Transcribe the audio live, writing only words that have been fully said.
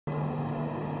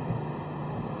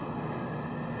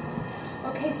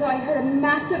Okay, so I heard a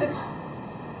massive explosion.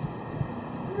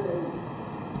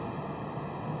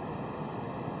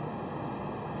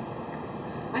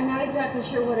 I'm not exactly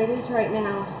sure what it is right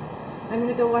now. I'm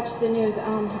gonna go watch the news.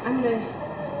 I'm gonna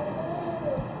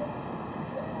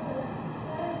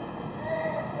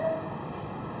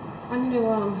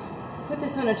put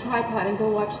this on a tripod and go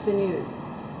watch the news.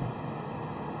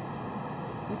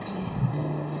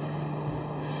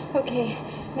 Okay,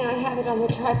 now I have it on the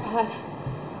tripod.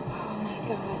 Oh my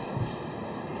God.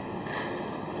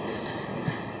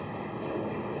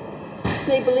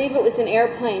 They believe it was an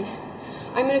airplane.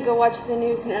 I'm gonna go watch the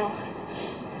news now.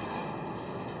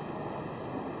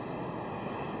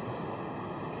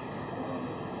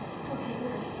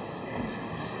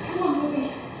 Come on,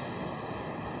 movie.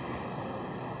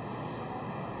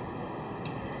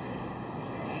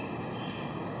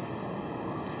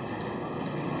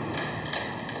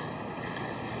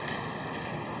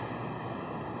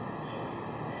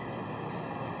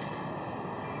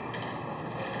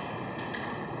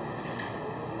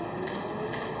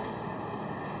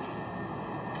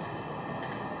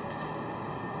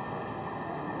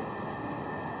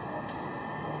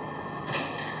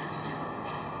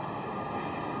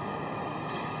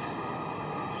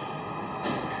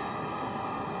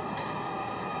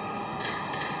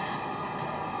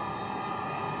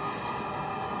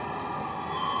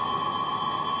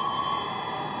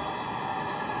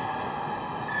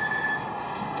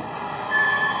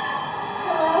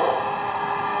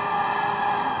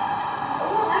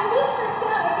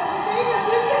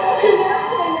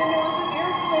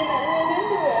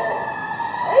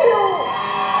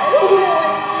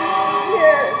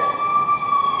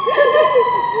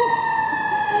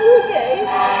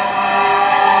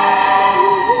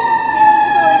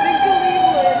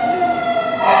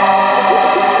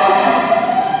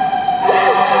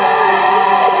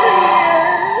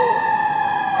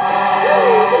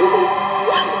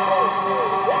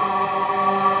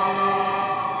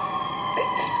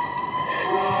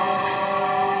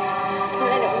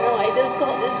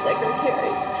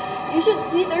 You should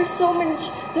see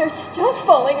there's stuff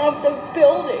falling off the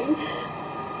building.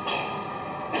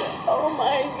 Oh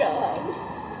my God.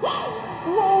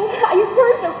 Oh, I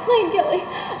heard the plane, Kelly.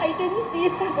 I didn't see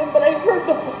it happen, but I heard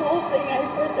the whole thing. I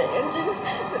heard the engine,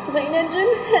 the plane engine,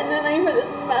 and then I heard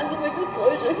this massive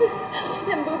explosion.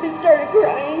 And Booby started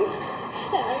crying.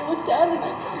 And I looked out and I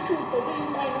couldn't believe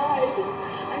my eyes.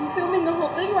 I'm filming the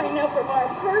whole thing right now from our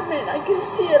apartment. I can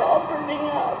see it all burning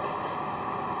up.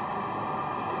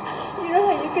 You know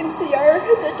how you can see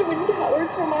the Twin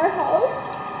Towers from our house?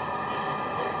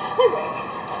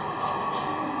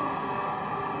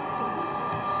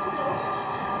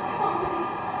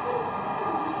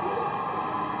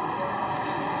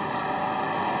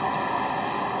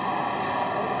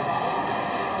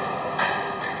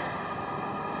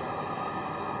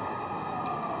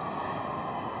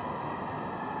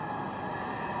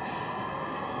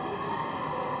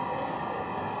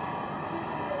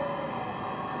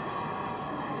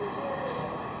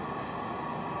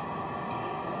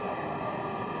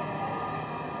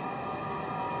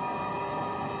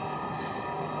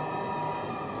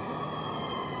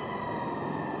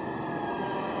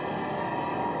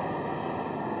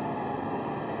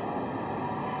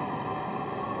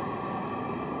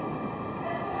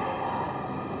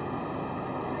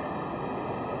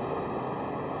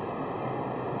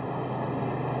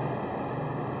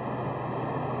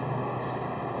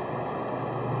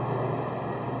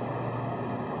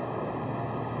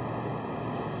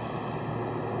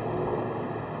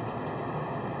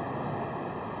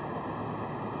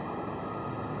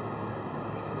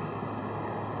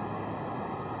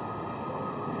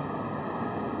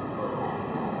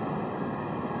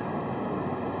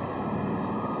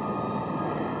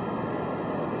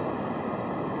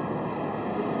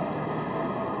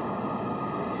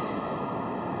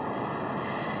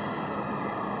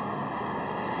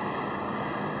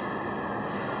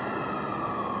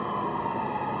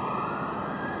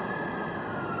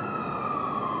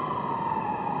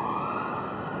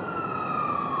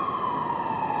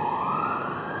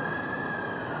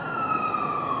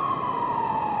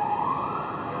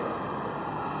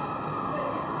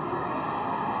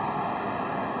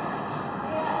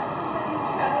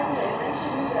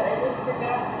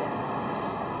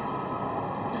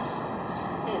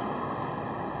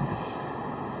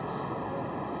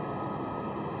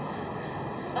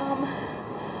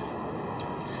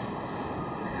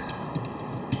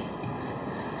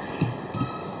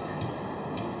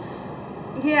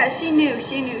 Yeah, she knew.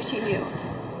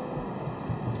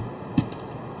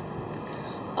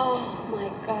 Oh my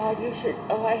God, you should,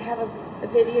 I have a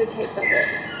videotape of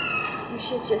it. You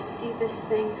should just see this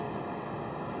thing.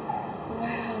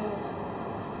 Wow.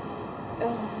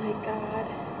 Oh my God.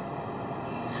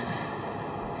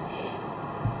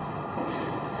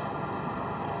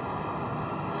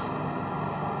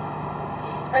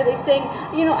 Are they saying,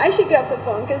 you know, I should get off the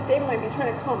phone because Dave might be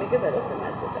trying to call me because I left a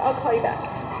message. I'll call you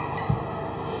back.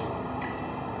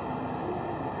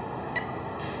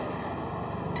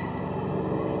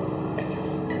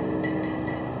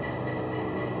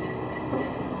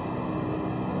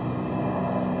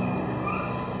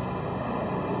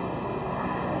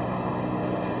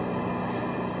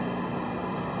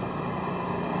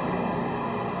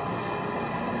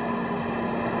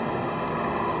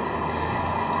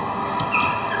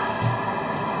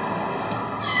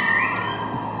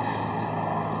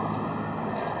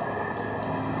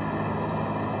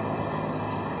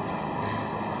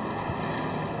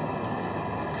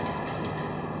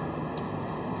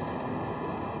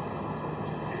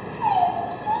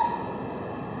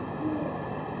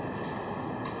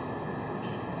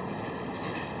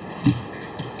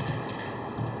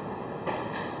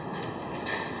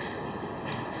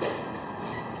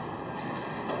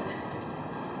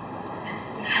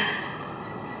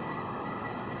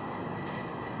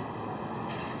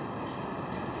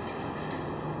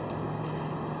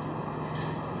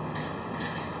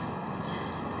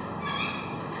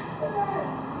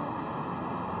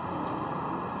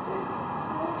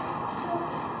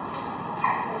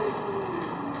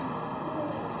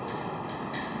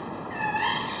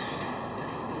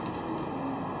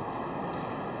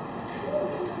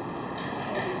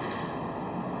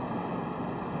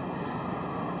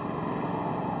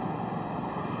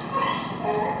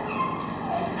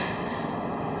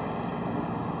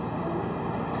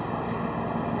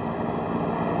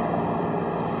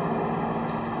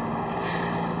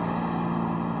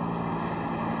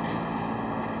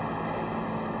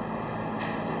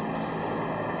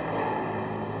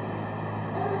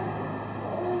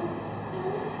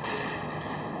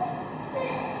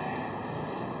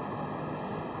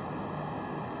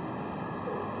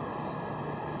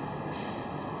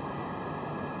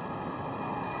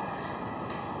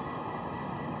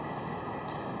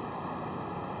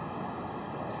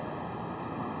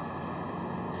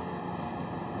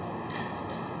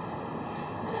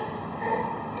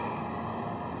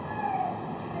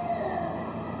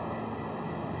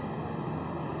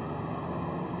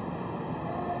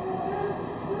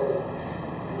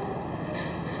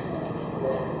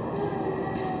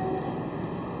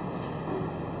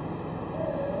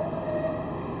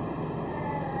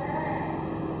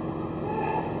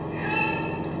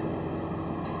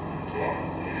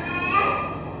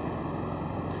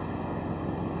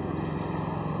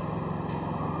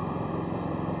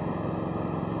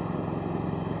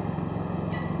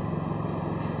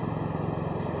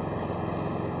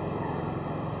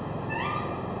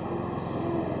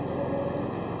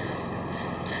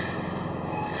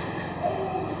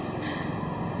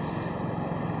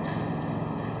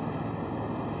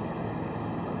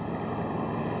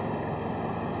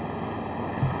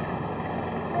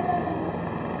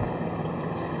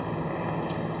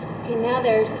 Okay, now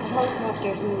there's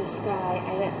helicopters in the sky.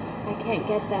 I can't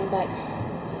get them, but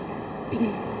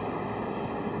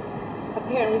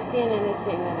apparently CNN is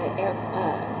saying that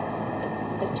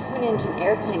a twin-engine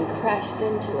airplane crashed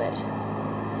into it.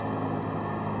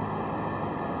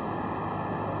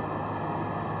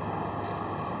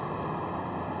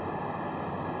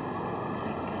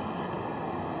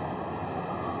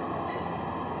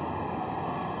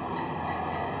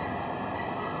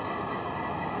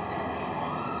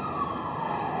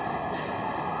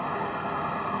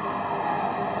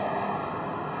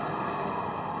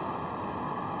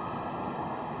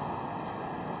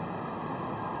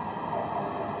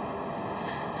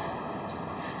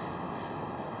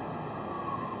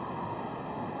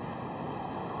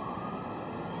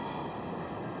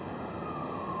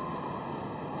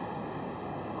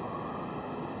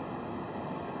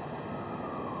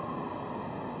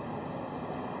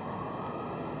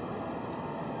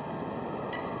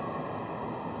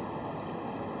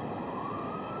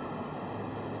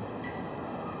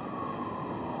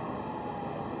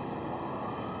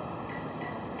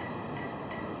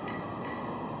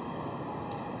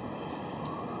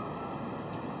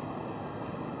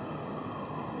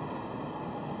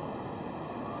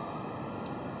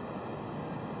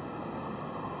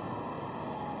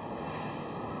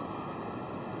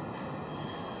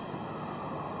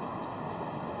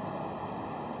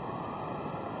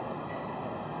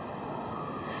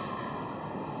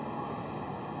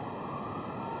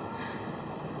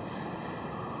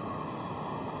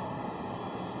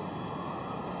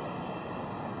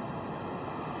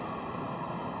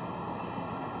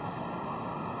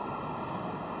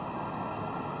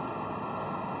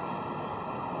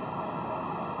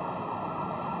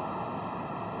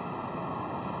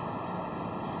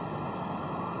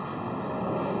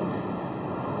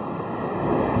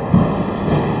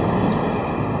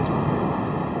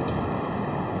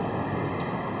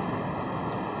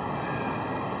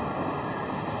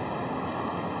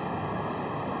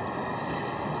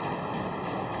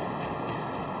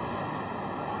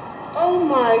 Oh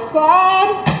my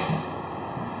God.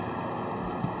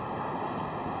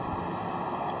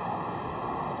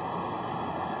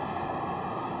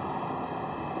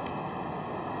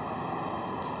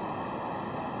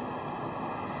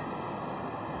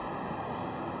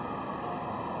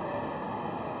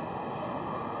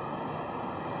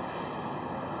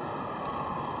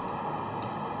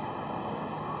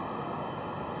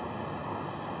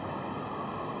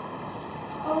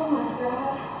 Oh my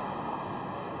God.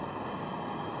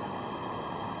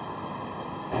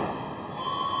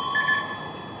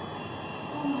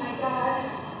 Oh my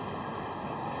God.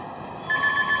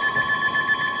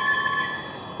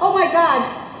 Oh my God.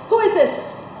 Who is this?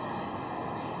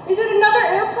 Is it another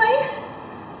airplane?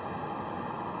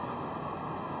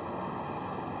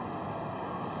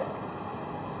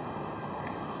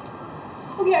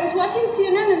 Okay, I was watching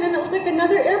CNN and then it looked like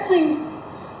another airplane.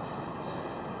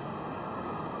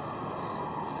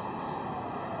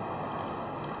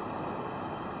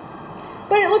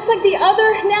 But it looks like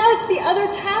now it's the other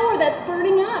tower that's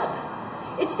burning up.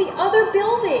 It's the other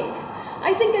building.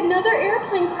 I think another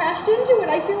airplane crashed into it.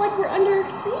 I feel like we're under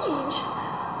siege.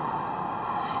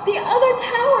 The other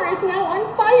tower is now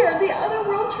on fire, the other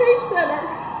World Trade Center.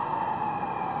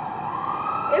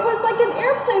 It was like an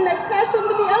airplane that crashed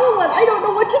into the other one. I don't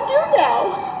know what to do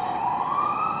now.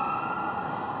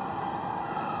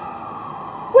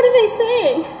 What are they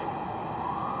saying?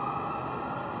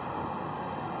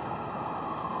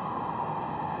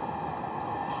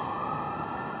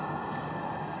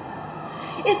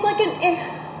 It's like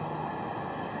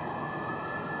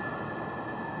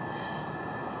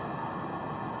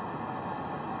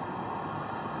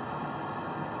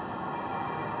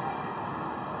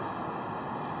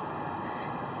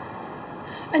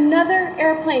another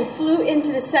airplane flew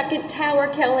into the second tower,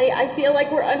 Kelly. I feel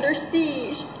like we're under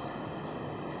siege.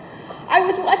 I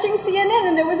was watching CNN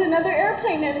and there was another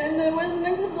airplane and then there was an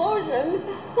explosion.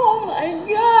 Oh my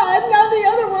God, now the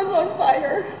other one's on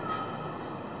fire.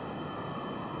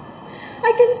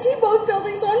 I can see both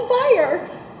buildings on fire.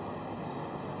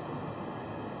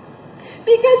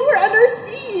 Because we're under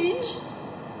siege.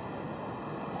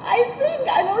 I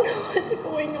don't know what's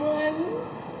going on.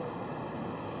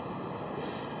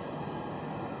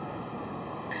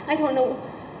 I don't know.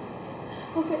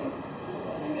 Okay.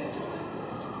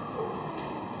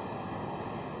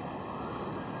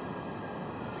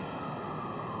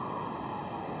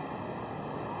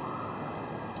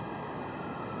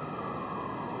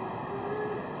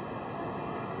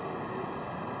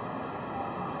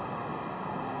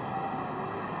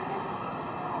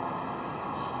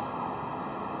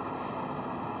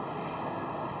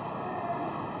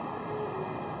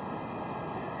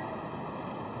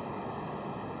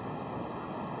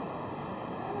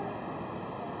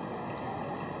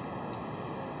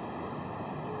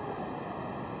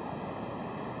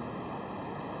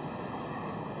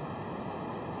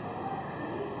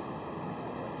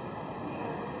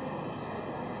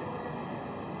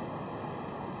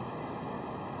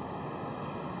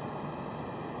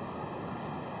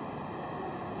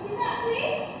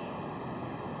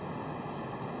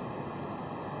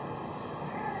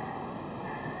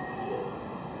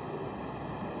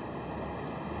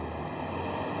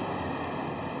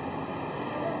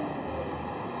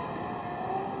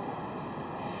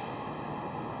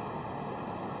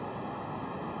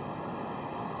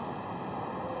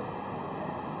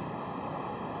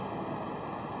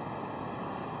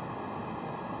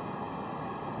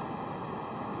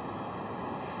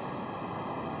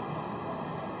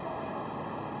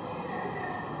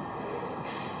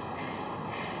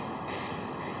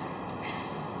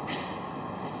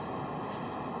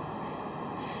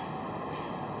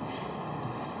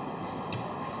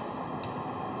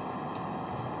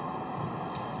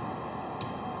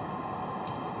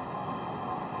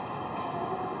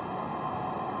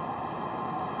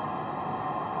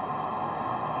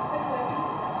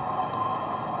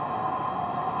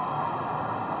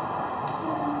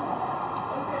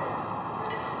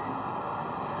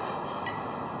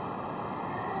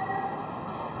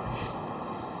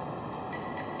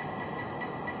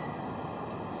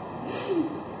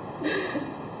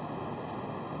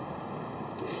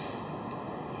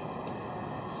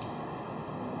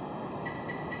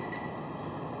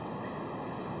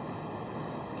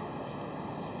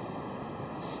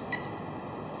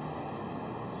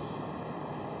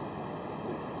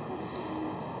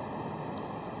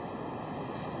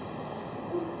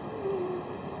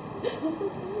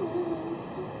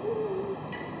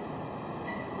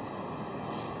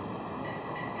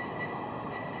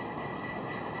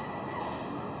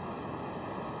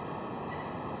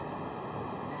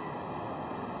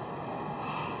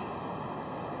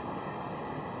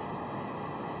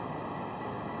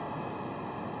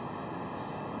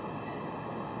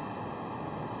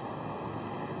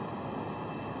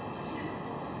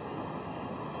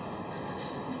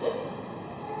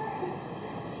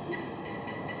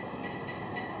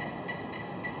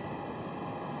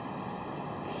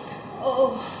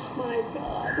 Oh my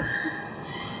God.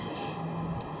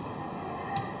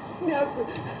 Now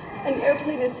an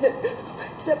airplane has hit,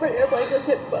 separate airplanes have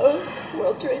hit both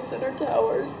World Trade Center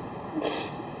towers.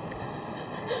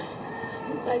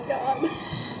 Oh my God.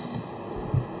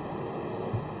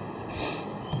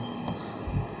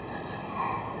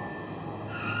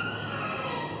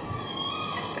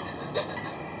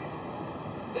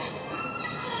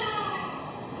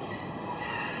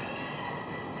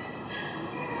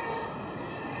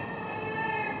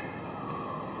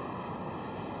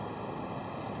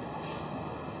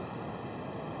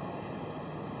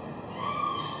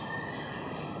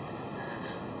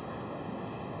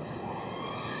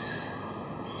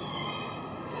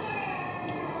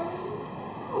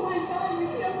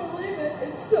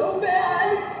 So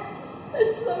bad.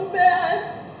 It's so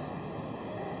bad.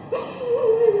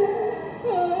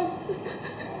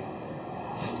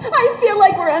 I feel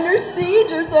like we're under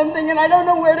siege or something and I don't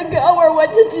know where to go or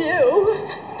what to do.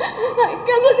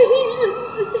 Because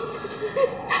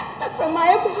from my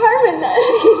apartment, I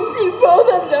can see both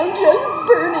of them just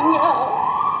burning up.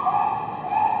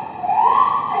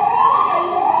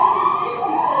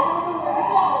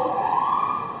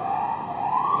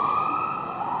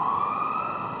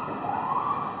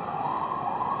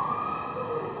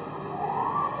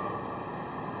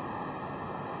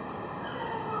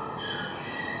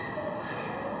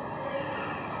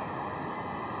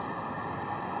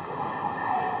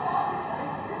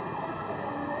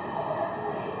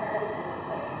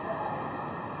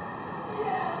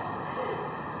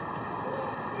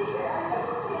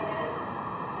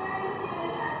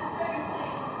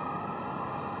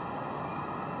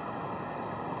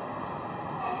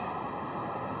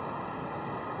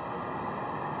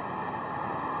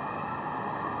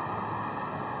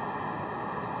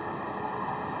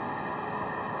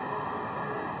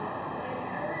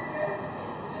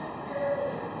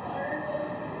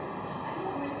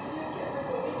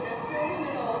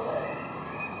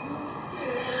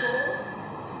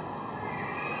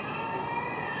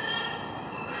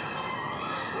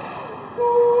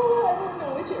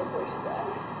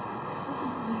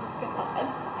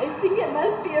 I think it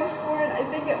must be a foreign. I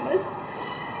think it must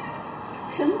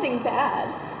be something bad.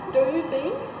 Don't you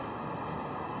think?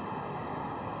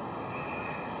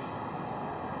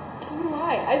 So do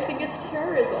I. I think it's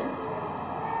terrorism.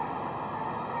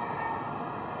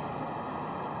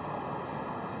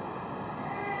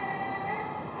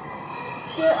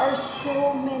 There are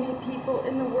so many people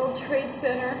in the World Trade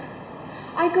Center.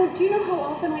 Do you know how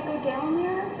often I go down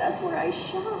there? That's where I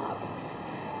shop.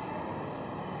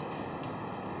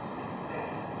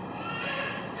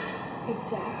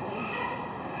 Exactly.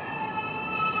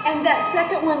 And that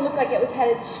second one looked like it was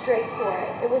headed straight for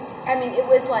it. It was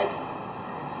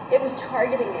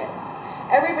targeting it.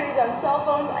 Everybody's on cell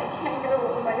phones. I can't get a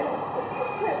hold of my husband.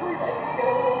 I can't get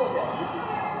a hold of him.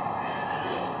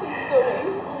 He's going.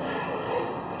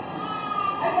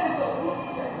 I gotta go.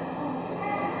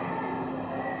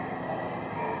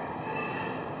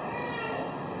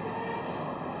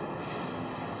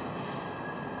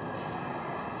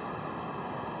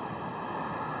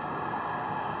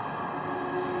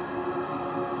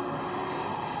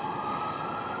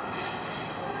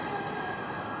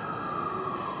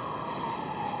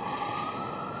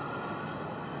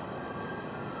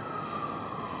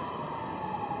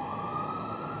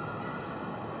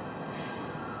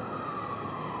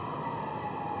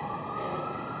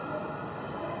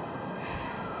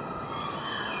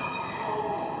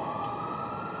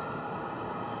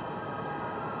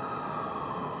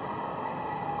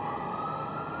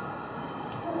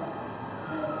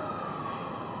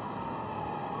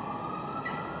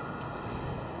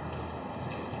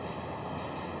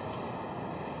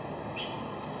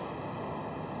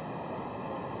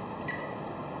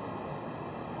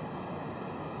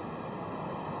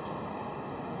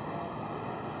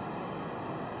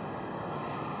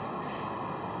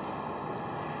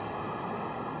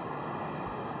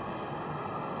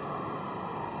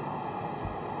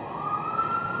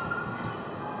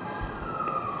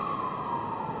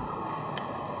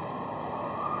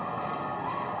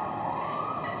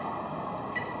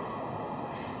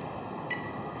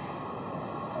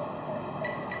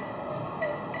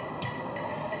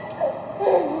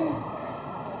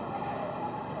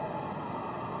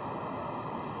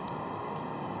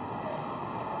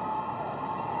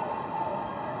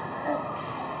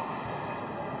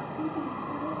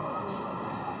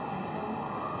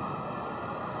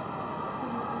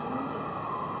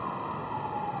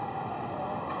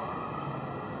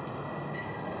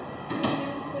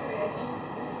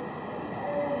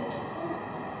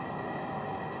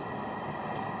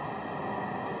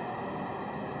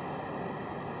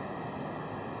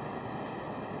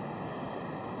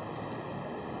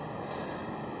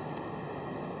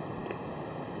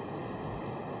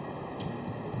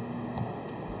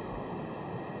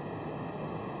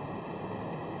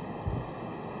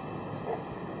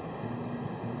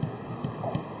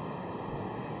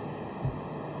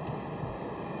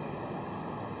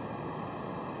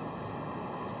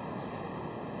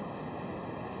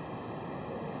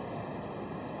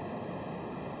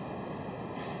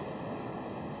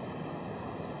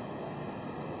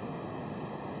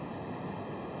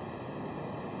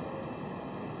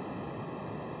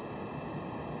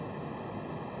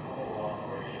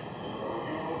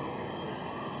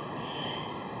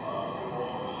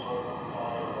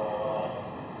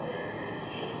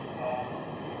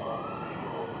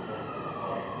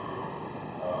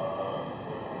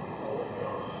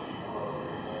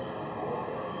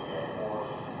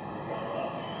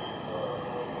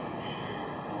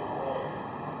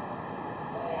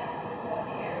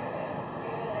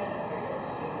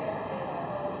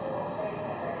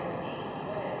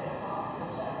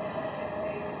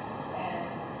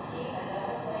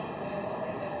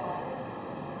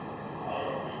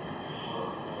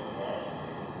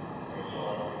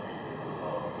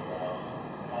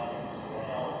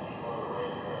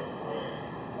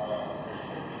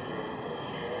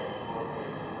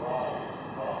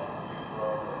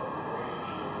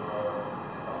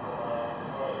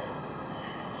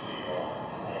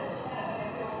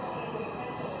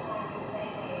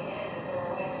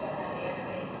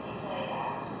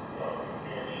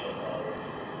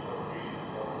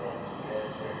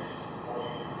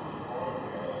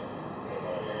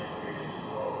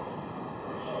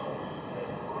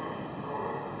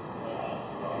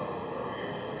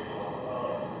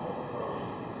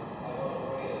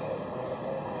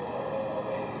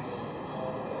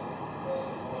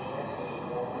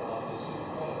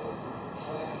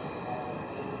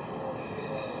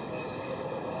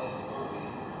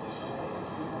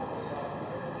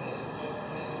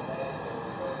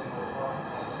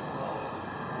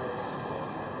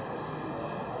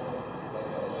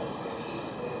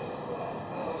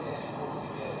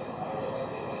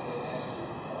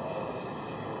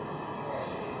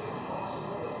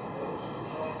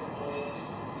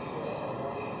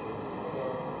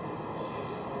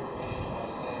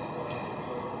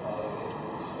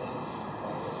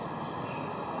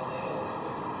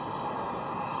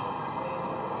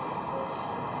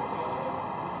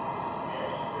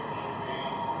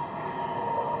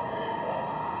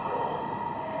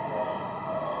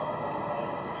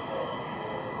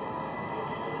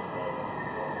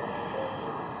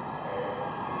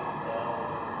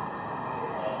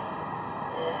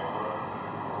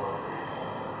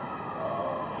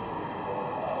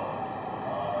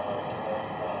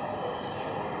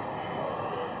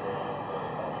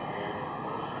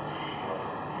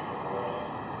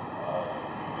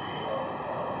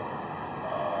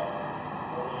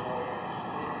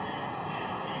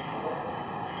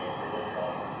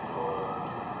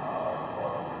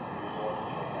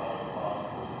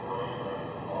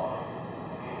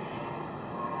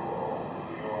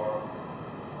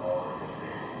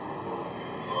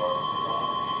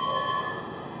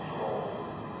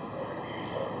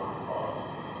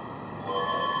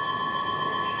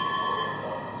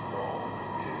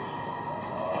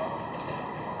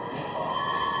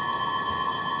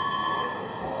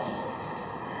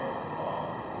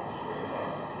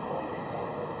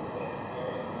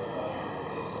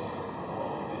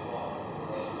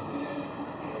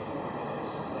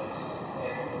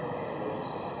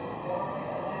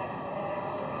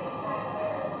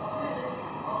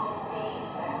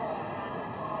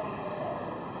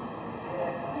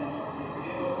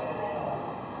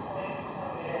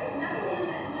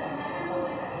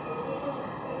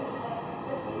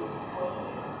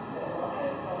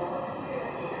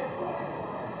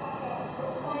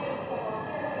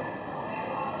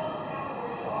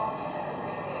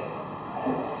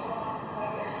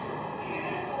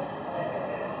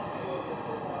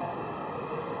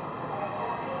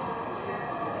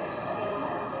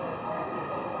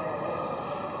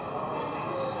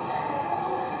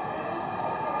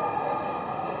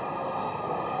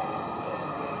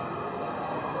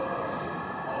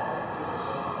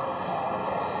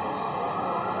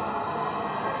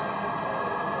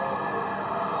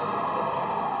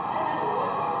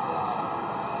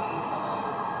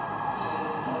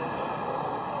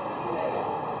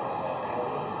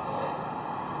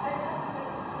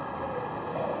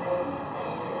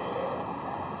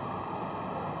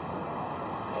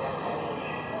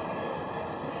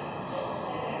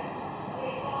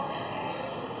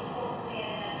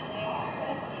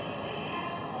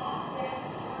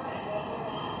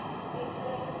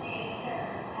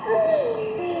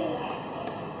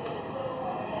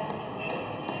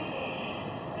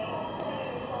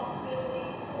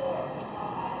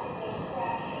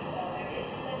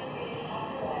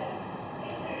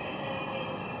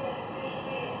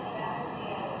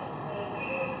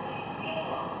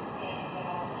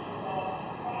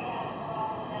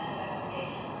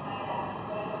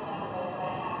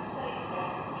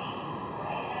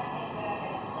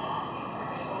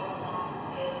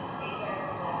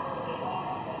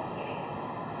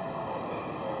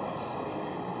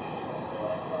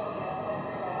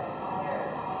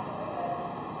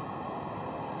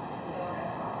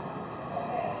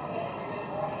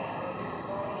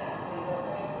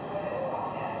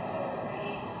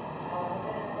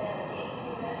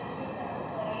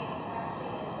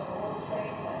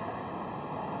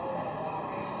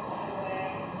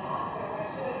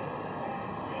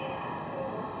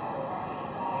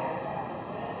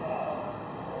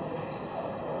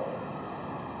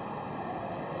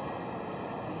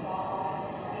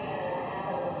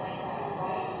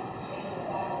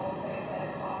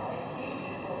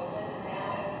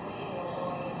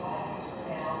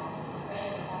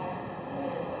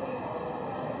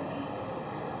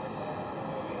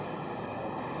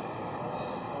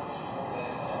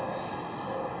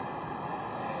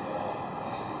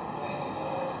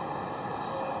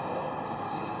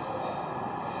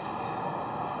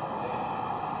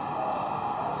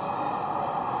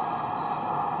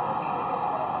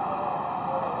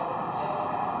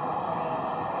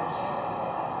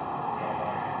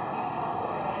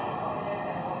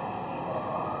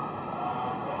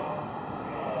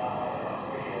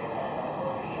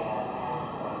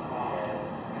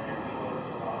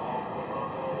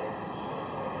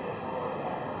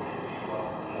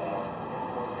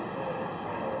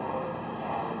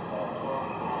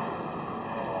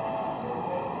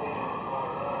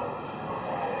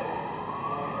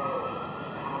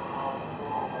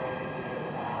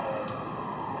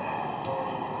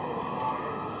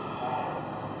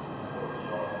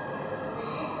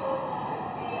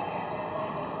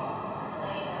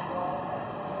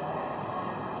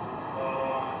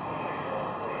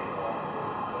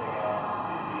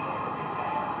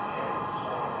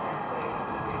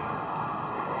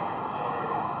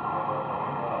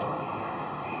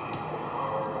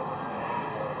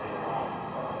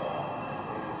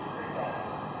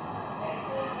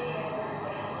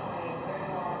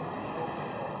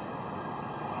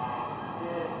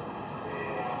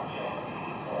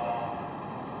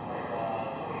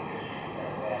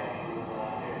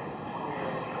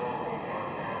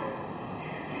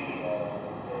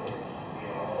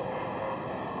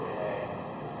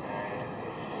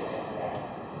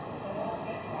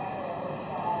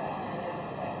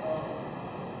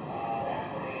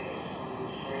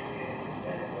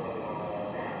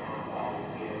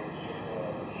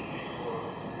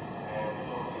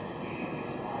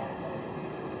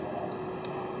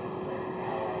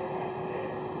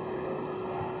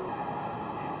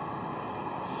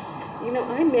 You know,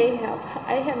 I may have.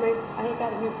 I got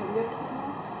a new video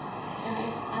camera,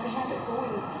 and I had it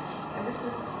going ever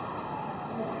since.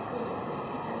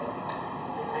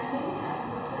 I may have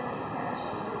the second crash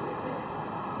on the video.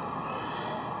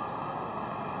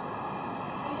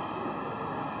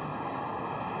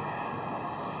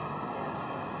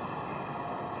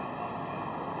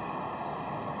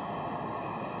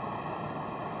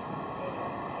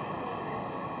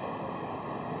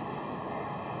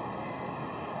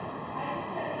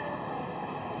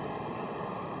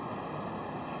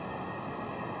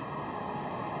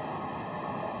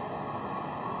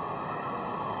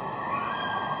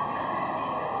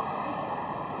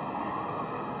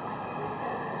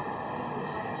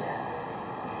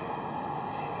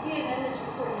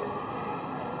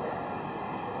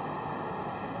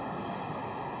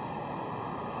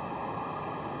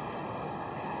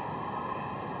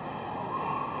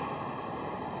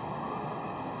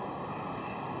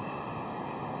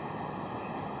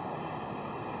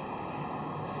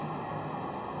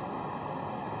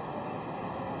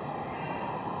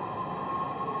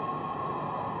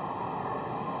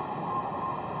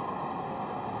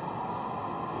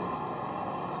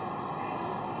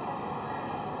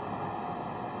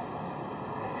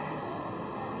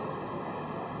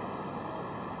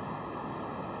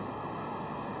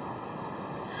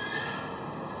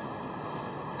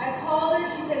 I called her,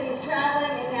 she said he's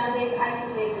traveling, and now I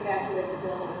think they've evacuated the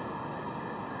building.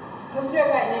 Because they're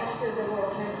right next to the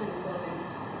World Trade Center building.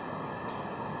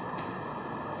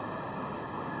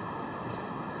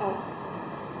 Oh.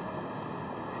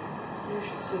 You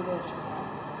should see this.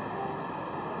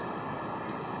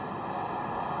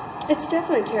 It's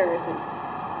definitely terrorism.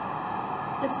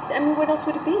 I mean, what else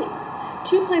would it be?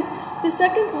 2 planes. The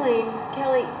second plane,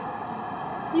 Kelly,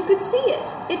 you could see it.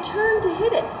 It turned to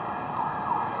hit it.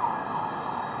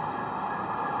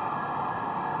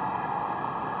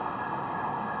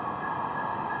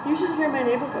 You should hear my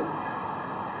neighborhood.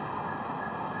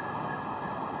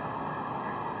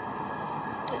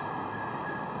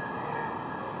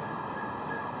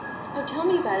 Oh, tell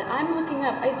me about it. I'm looking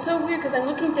up. It's so weird because I'm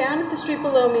looking down at the street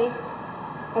below me.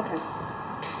 Okay.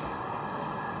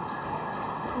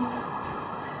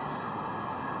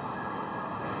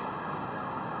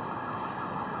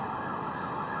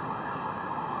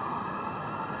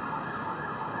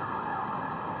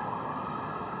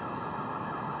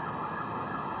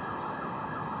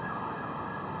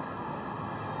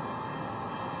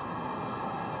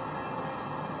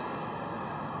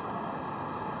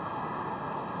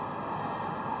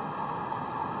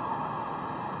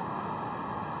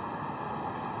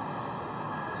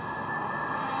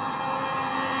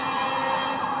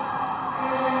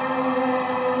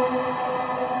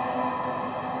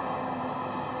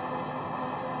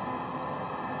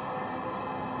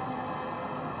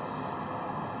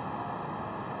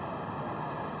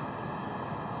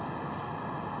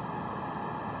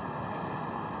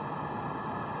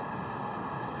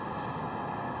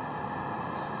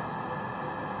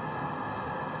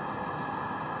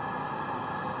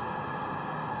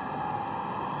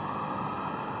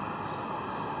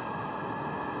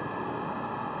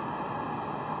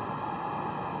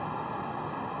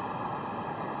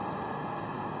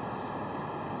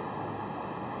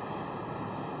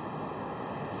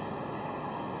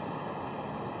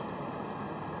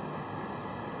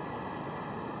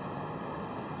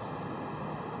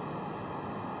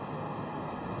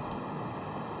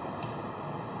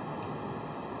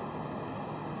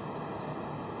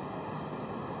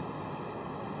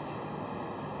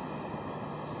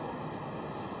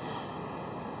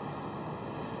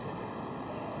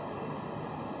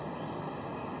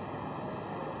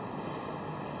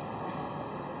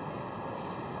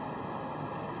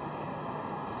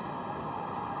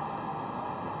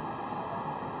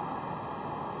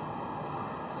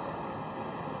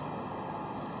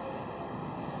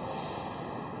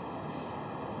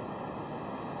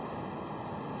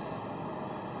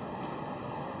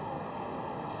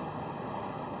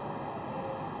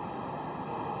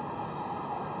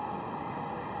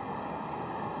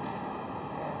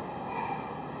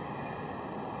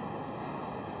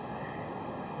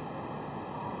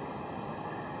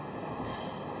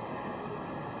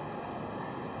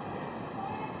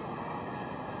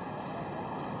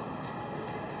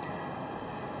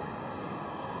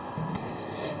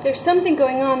 There's something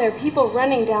going on. There are people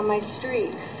running down my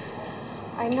street.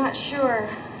 I'm not sure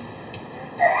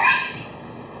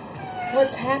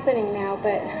what's happening now,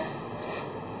 but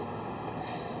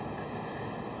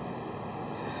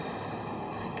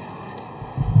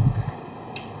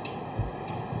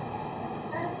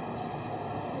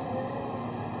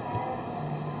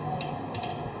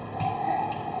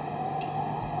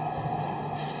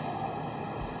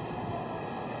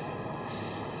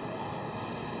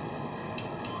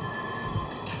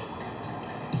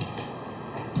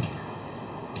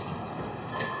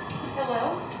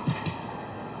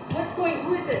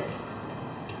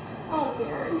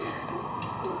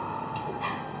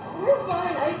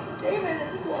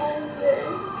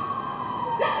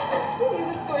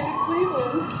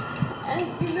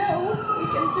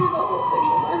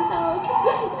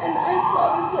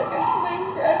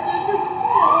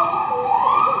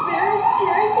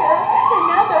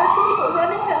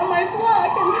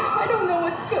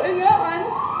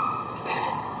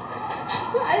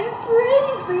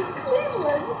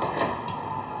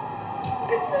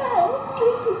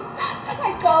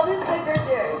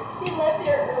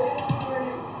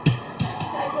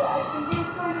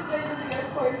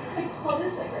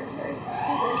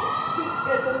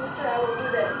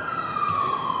probably then,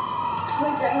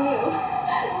 which I knew.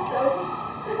 So,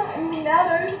 I mean, now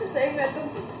they're saying that the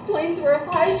planes were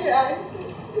hijacked,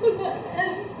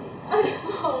 and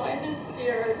I'm just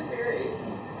scared, very.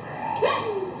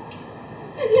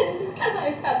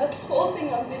 I have the whole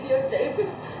thing on videotape.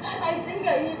 I think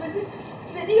I even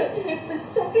videotaped the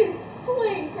second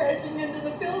plane crashing into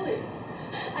the building.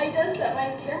 I just set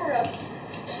my camera up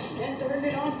and turned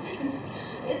it on.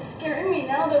 It's scaring me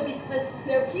now though because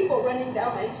there are people running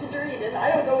down my street and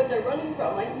I don't know what they're running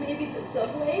from. Like maybe the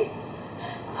subway.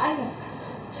 I don't.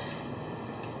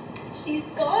 She's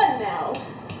gone now.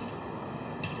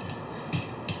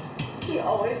 He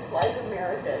always flies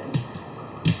American.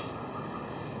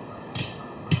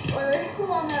 Or,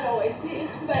 well, not always,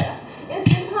 but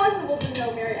it's impossible to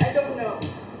know, Mary. I don't know.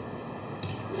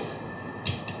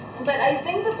 But I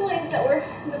think the planes that were,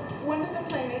 one of the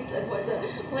planes they said was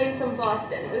a plane from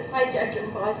Boston. It was hijacked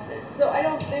in Boston. So I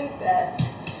don't think that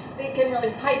they can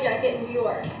really hijack it in New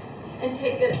York and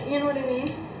take it, you know what I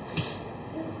mean?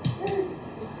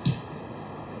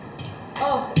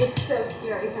 Oh, it's so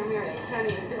scary here, Mary. I can't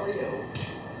even tell you.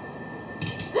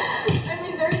 I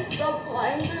mean, there's stuff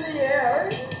flying through the air.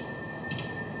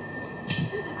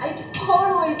 I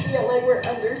totally feel like we're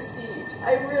under siege.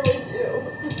 I really do.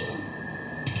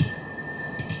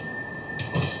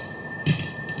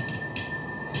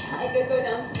 I could go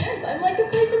downstairs. I'm like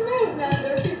afraid to move now.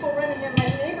 There are people running in my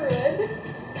neighborhood.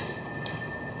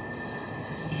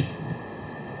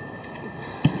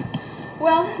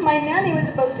 Well, my nanny was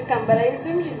supposed to come, but I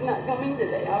assume she's not coming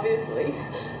today, obviously.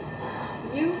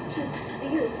 You should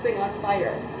see this thing on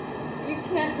fire. You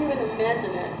can't even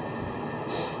imagine it.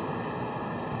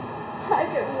 I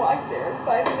can walk there in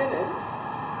 5 minutes.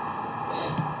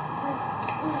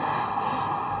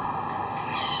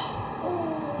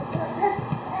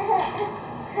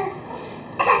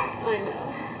 I know.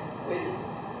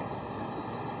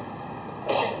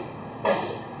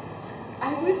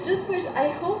 I would just wish, I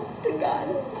hope to God,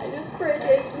 I just pray that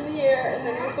it's in the air and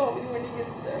then he'll call me when he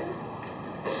gets there.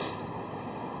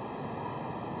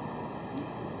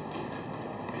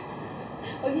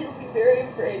 Oh, he'll be very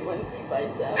afraid once he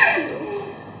finds out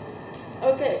too.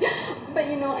 Okay, but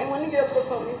you know, I want to get up the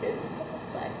phone because it's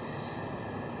outside.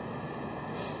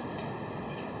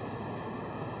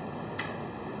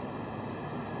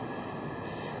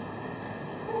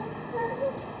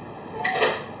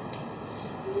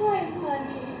 Right,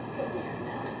 honey, come here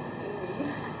now and see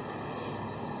me.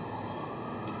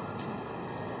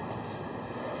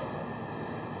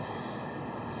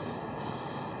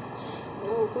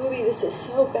 Oh, Booby, this is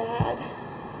so bad.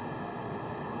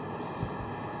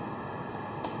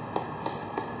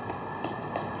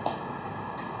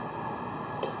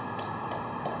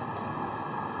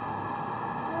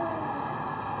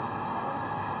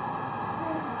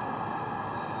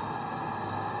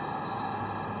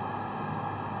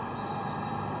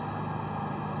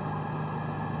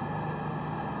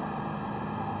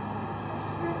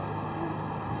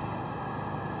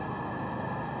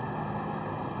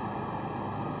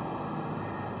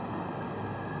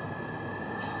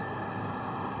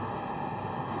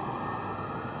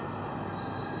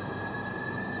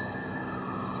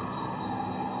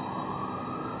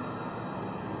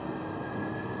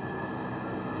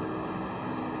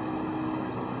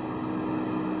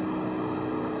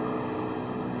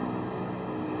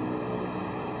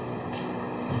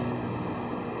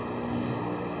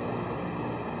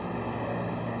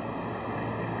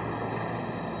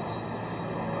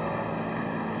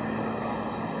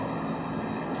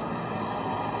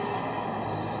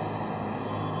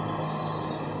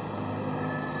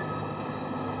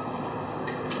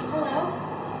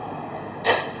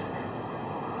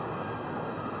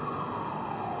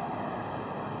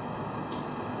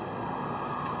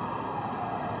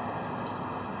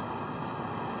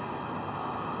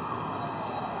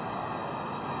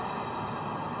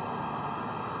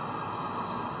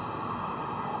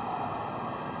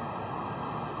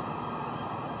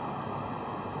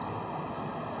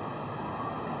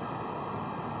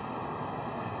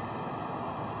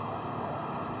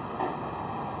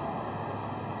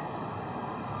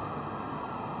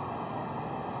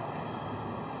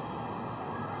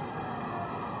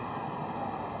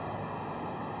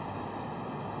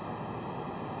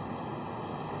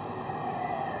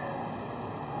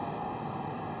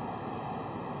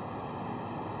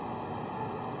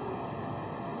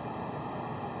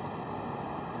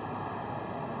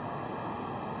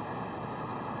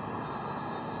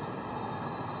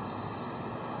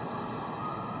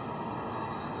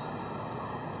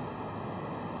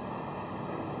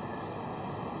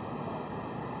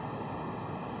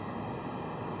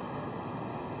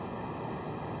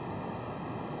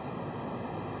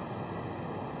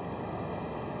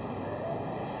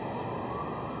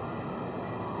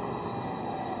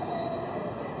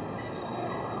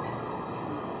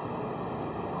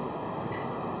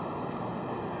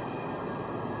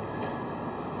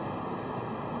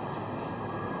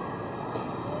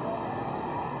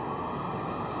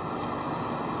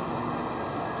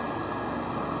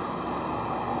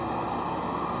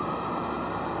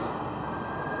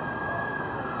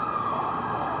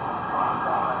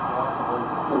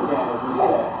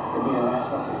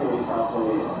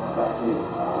 Back to you.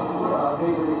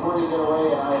 Major, before you get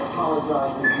away, and I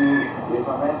apologize if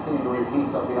I'm asking you to repeat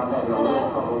something, I'm having a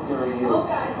little trouble hearing you.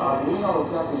 Do we know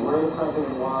exactly where the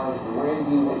president was, when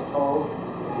he was told?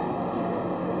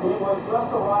 He was just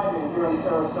arriving here in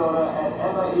Sarasota at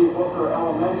Emma E. Booker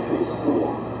Elementary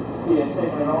School. He had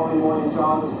taken an early morning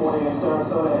jog this morning in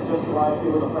Sarasota, had just arrived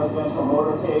here with a presidential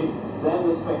motorcade. Then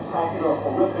the spectacular,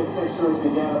 horrific pictures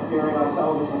began appearing on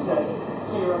television sets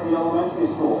here at the elementary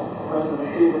school. The president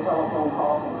received a telephone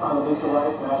call from Condoleezza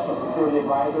Rice, National Security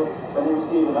Advisor. Then he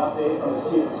received an update from his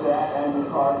chief of staff, Andrew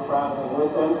Card, traveling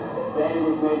with him. Then it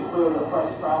was made clear to the press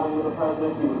traveling with the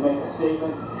president he would make a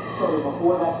statement. Shortly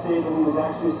before that statement, he was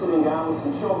actually sitting down with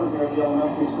some children here at the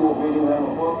elementary school, reading them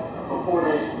a book.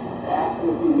 Reporters asked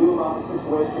him if he knew about the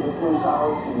situation of the Twin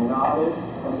Towers. He nodded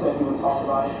and said he would talk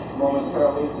about it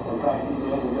momentarily. In fact, he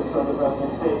did. We just heard the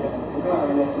president's statement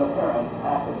declaring this an apparent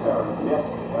act of terrorism. Yes,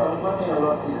 let me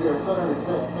interrupt you here. Senator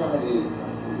Kennedy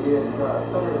is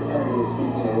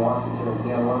speaking in Washington.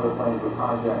 Again, one of the planes was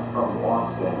hijacked from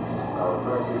Boston. The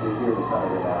president is here, the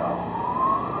senator now.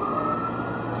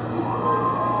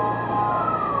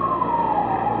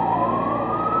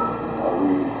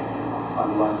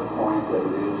 Underline the point that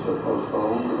it is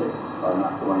postponed. They are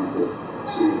not going to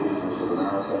see the business of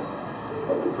America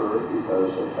deferred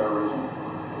because of terrorism,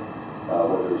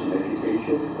 whether it's in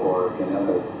education or in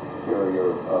another area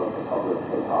of the public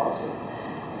policy.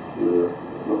 We're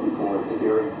looking forward to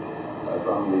hearing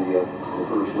from the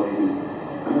First Lady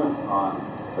on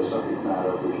a subject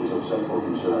matter which is of central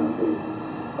concern to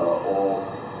all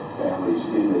families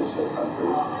in this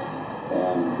country,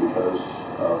 and because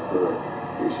of her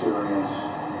experience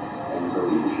and her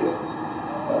leadership,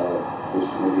 this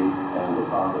committee and the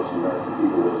Congress and American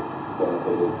people have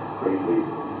benefited greatly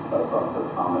from her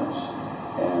comments,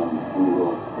 and we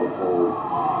will look forward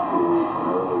to an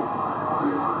early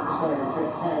Senator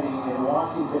Kennedy in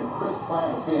Washington. Chris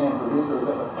Plant, CNN producer, is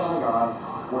at the Pentagon,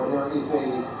 where there is a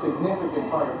significant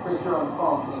fire. Chris, you're on the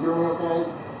phone. Can you hear me okay?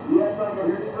 Yes, I can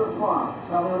hear you just fine.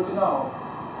 Tell me what you know.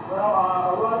 Well,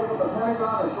 arriving at the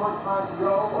Pentagon a short time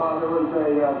ago, there was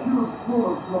a huge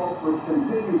plume of smoke which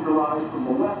continues to rise from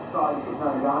the west side of the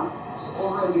Pentagon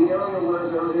over in the area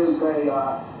where there is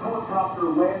a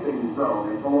helicopter landing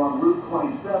zone. It's along Route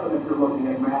 27 if you're looking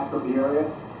at maps of the area.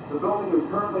 The building is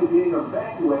currently being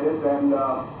evacuated, and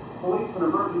police and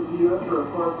emergency units are,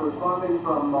 of course, responding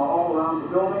from all around the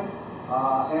building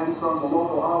and from the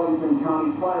local Arlington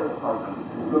County Fire Department.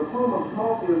 The plume of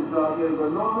smoke is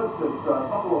enormous. It's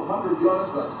a couple of hundred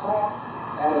yards across.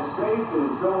 At its base, it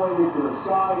is billowing into the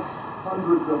sky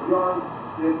hundreds of yards.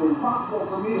 It's impossible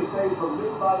for me to say from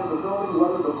this side of the building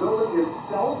whether the building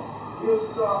itself is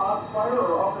on fire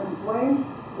or up in flames,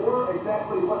 or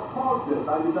exactly what caused it.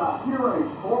 I did not hear an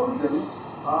explosion,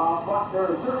 but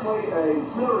there is certainly a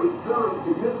very, very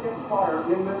significant fire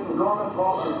in this enormous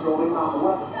office building on the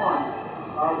west front.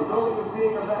 The building is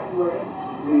being evacuated.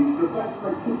 The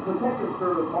Protective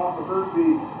Service officers, the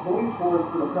police force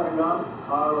for the Pentagon,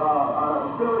 are on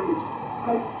a very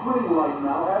tight string right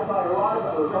now. As I arrive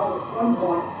at one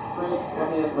point... Chris, let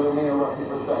me interrupt you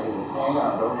for a second. Just hang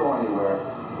on. Don't go anywhere.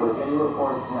 We're getting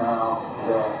reports now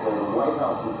that the White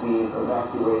House is being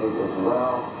evacuated as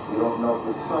well. We don't know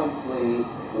precisely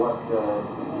what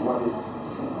has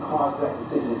caused that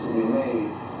decision to be made,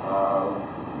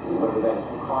 whether that's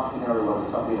precautionary, whether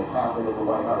something has happened at the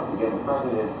White House. Again, the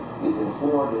president is in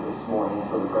Florida this morning,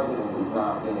 so the president is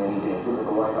not in any danger, but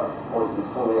the White House, of course, is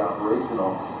fully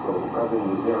operational, whether the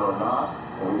president is there or not.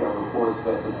 And we got reports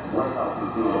that the White House is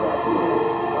being evacuated.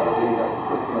 Getting back to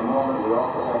Chris in a moment, we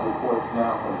also have reports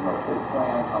now from Chris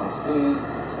Plant on the scene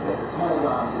that the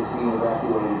Pentagon is being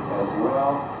evacuated as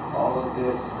well. All of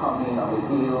this coming on the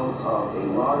heels of a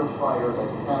large fire at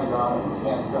the Pentagon, and we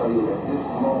can't tell you at this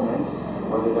moment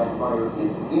whether that fire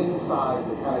is inside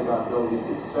the Pentagon building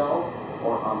itself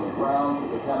or on the grounds of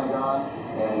the Pentagon.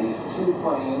 And these two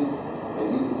planes that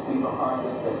you can see behind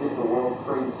us that hit the World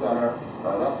Trade Center,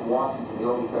 that's Washington, the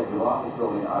old executive office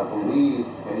building, I believe,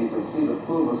 and you can see the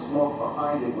plume of smoke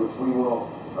behind it, which we will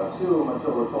assume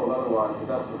until we're told otherwise that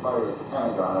that's the fire at the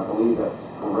Pentagon. I believe that's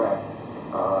correct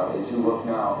as you look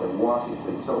now at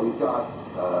Washington. So we've got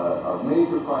a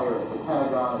major fire at the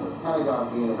Pentagon, and the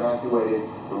Pentagon being evacuated,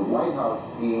 the White House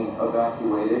being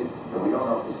evacuated, and we don't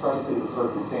know precisely the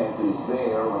circumstances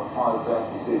there, what caused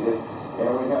that decision. And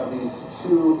we have these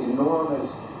two enormous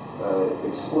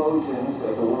explosions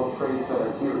at the World Trade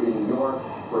Center here in New York,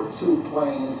 where two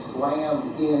planes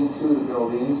slammed into the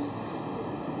buildings.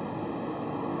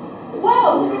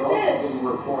 Whoa, we look are at this. also getting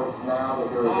reports now that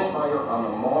there is a fire on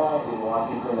the mall in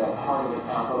Washington, that part of the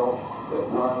Capitol that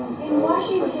runs in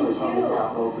Washington essentially from the too.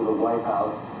 Capitol to the White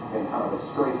House. in kind of a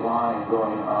straight line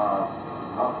going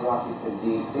up Washington,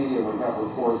 D.C., and we have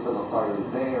reports of a fire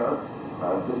there.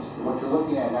 What you're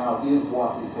looking at now is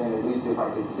Washington, at least if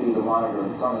I could see the monitor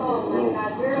in front of me. It's a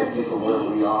little tricky from where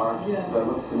we are. Yeah. That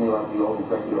looks to me like the old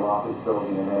executive office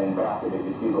building, and then in back of it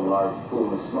you see the large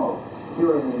plume of smoke.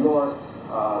 Here in New York,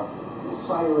 the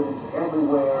sirens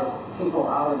everywhere, people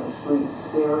out in the streets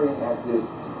staring at this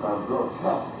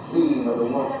grotesque scene of the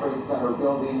World Trade Center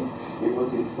buildings. It was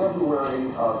in February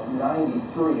of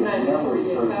 '93, if memory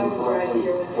serves me correctly,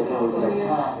 that there was an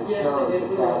attack, a terrorist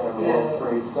attack on the World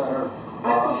Trade Center. I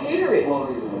could hear it the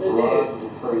day.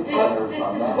 This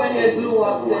is when they blew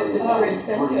up the Trade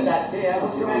Center that day. I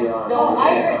was right. No,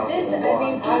 I heard this. I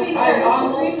mean, I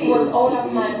almost was out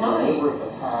of my mind.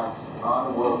 Attacks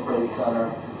on the World Trade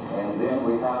Center, and then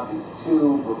we have these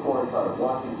two reports out of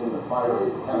Washington, the fire at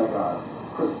the Pentagon.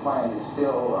 Chris Plant is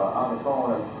still on the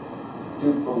phone, I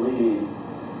do believe.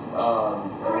 And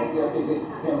we'll get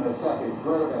him in a second.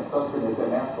 Greta Van Susteren is at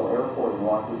National Airport in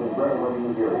Washington. Greta, what are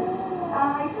you hearing?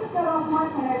 I just got off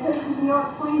work and I just in New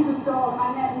York planes installed.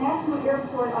 I'm at National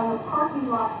Airport on the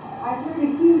parking lot. I heard a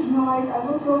huge noise. I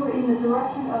looked over in the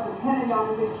direction of the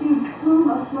Pentagon. There's a huge plume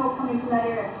of smoke coming from that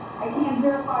area. I can't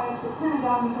verify it's the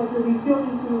Pentagon because there are these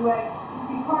buildings in the way.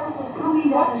 You see particles coming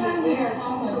down in the air.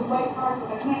 The white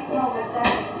particles. I can't tell what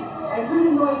that is. I heard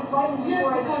a noise right before Yes,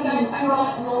 because I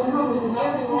got known there was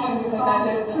nothing wrong because I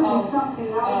left the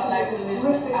house like a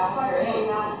little bit after 8.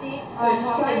 See? So it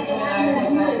happened when I was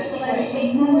on the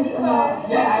train. 8:45.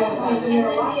 Yeah, I was on the And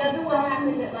then the other one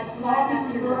happened at like 5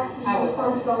 after 9. I was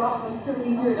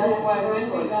That's why when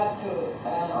we got to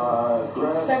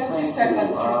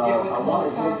 72nd Street, there was no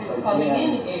service coming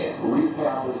in here.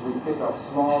 Recap as we pick up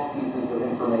small pieces of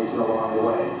information along the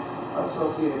way.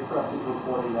 Associated Press is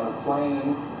reporting that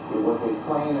it was a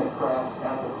plane that crashed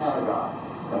at the Pentagon.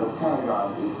 Now the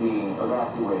Pentagon is being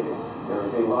evacuated. There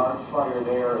is a large fire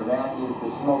there, and that is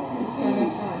the smoke you see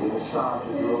in the shot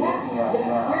that you're looking at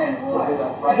now. Whether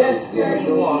that fire is in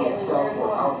the building itself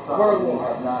or outside, we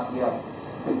have not yet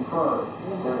confirmed.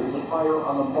 There is a fire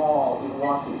on the mall in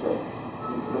Washington.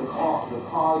 The cause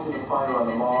of the fire on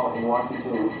the mall in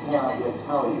Washington, we cannot yet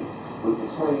tell you. We can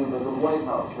tell you that the White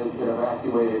House has been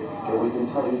evacuated, and we can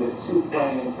tell you that 2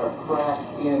 planes have crashed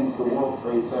into the World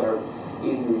Trade Center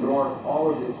in New York.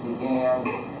 All of this began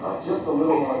just a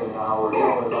little more than an hour ago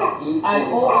at about 8:45. I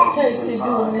hope Stacy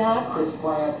do not. Chris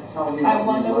Plant, tell me. I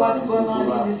wonder what's going on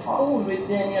in the school with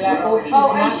Daniel. I hope she's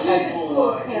not I'm sure at the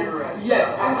school's canceled. Yes,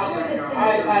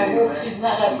 I hope she's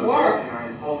not at work.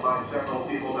 I'm told by several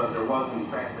people that there was in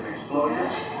fact an explosion.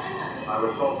 I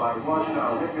was told by one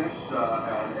witness,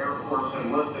 an Air Force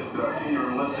senior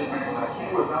enlisted man, that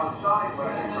he was outside when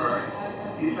it occurred.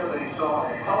 He said that he saw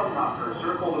a helicopter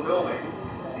circle the building.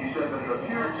 He said that it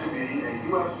appeared to be a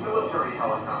U.S. military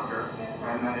helicopter,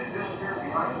 and that it disappeared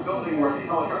behind the building where the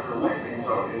helicopter landing.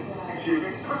 So,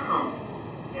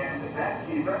 and that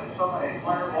he then saw a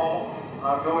fireball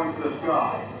go into the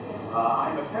sky.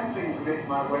 I'm attempting to make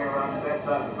my way around that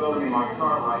side of the building in my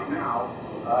car right now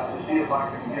to see if I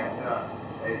can get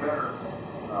a better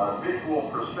visual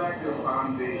perspective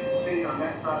on the scene on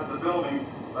that side of the building.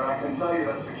 But I can tell you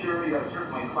that security has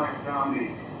certainly clamped down.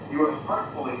 The U.S.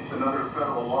 Park Police and other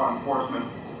federal law enforcement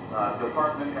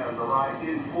department has arrived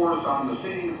in force on the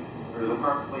scene. There's a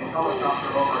Park Police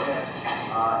helicopter overhead.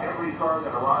 Every car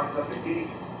that arrived at the gate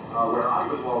where I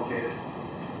was located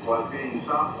was being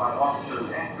stopped by officers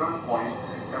at gunpoint.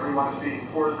 Everyone is being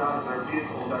forced out of their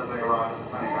vehicles as they arrive at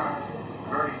the Pentagon.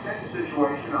 Very tense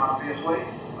situation, obviously,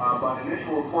 but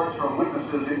initial reports from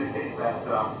witnesses indicate that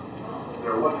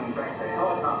there was, in fact, a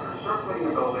helicopter circling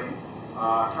the building,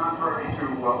 contrary to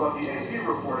what the AP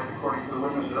reported, according to the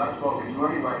witnesses I've spoken to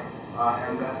anyway,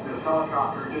 and that this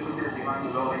helicopter disappeared behind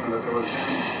the building and that there was then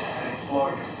an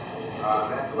explosion.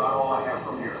 That's about all I have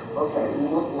from here. Okay,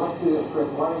 let's do this, Chris.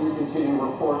 Why don't you continue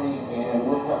reporting, and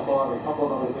we'll pass on a couple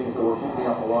of other things that we're picking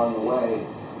up along the way.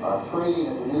 Trading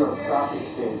at the New York Stock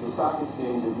Exchange. The stock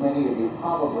exchange, as many of you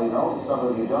probably know, and some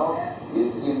of you don't,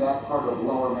 is in that part of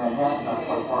Lower Manhattan, not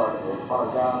quite as far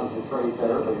down as the Trade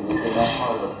Center, but it is in that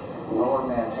part of Lower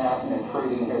Manhattan, and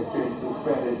trading has been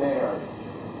suspended there.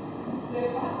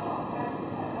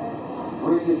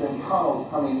 Bridges and tunnels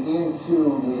coming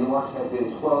into New York have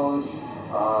been closed.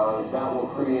 That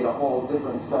will create a whole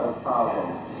different set of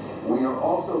problems. We are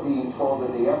also being told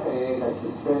that the FAA has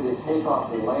suspended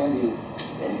takeoffs and landings,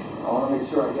 and I want to make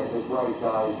sure I get this right,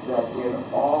 guys, that in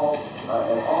all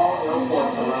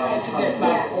airports around the country.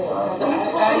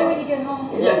 When you get home.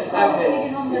 Yes, I will. When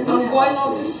you get home, I'm going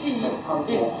out to see if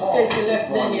Stacy left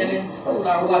Daniel in school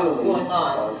or what's going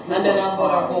on, and then I'm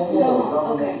going to go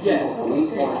home. Okay. Yes,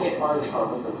 take care. fire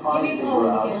departments are trying to figure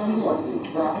out what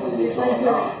exactly is going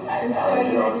on. I'm sorry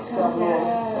you had to come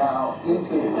down. Now,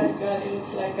 incidents God, it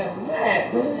was like a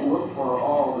mad. that look for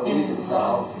all the regions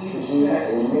now to be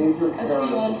a major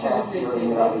terrorist attack here in the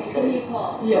United States.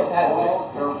 Yes, I will.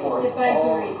 All airports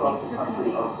all across the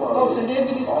country are closed. Oh, so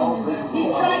David is coming back.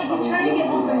 He's trying to get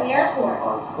home from the airport.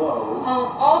 Are closed.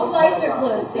 All flights are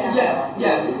closed down. Yes,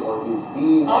 yes. Or is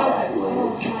being Alright.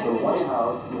 evacuated. The White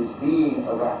House is being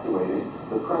evacuated.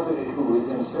 The president, who is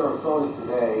in Sarasota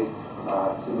today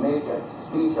to make a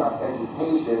speech on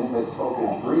education, has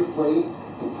spoken briefly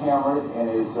to cameras and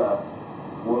is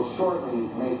will shortly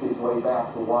make his way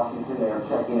back to Washington. They are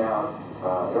checking out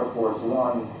Air Force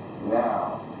One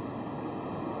now.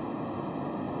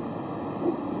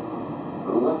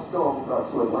 Let's go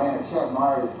to Atlanta. Chad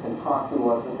Myers can talk to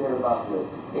us a bit about the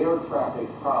air traffic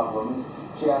problems.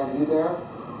 Chad, are you there?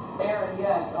 Aaron,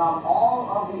 yes. All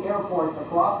of the airports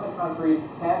across the country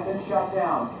have been shut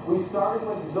down. We started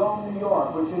with Zone New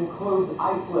York, which includes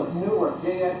Islip, Newark,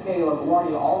 JFK,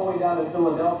 LaGuardia, all the way down to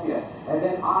Philadelphia. And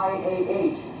then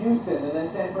IAH, Houston, and then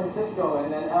San Francisco,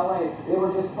 and then LA. They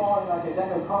were just falling like a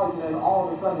deck of cards, and then all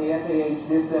of a sudden the FAA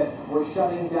just said, we're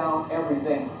shutting down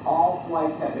everything. All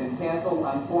flights have been canceled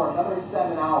for another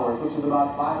 7 hours, which is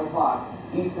about 5 o'clock.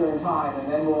 Eastern time, and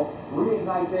then we'll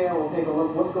reignite there. We'll take a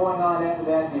look what's going on after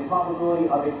that. The probability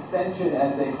of extension,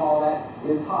 as they call that,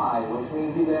 is high, which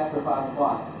means even after 5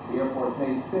 o'clock, the airports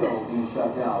may still be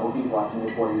shut down. We'll keep watching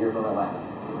before you hear from Atlanta.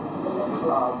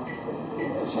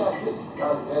 Chad, just,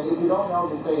 and if you don't know,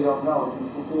 just say you don't know.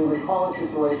 Can you recall a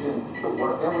situation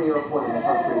where every airport in the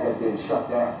country had been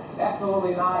shut down?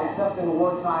 Absolutely not, except in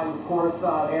wartime, of course,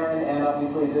 Aaron, and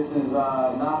obviously this is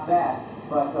not that.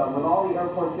 But with all the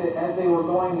airports, as they were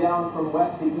going down from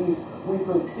west to east, we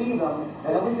could see them,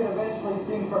 and then we could eventually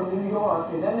see from New York,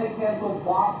 and then they canceled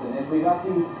Boston, as we got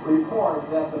the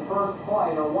report that the first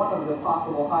flight, or one of the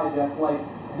possible hijack flights,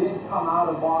 did come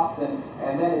out of Boston,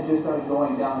 and then it just started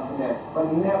going down from there.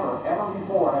 But never, ever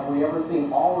before have we ever seen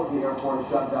all of the airports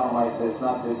shut down like this,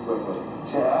 not this quickly.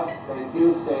 Chad, thank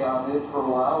you. Stay on this for a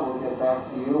while. We'll get back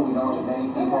to you. We know that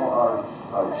many people are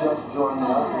just joining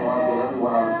us. We want to get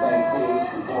everyone on the same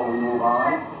page before we move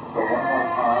on. So one more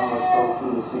time, let's go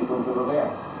through the sequence of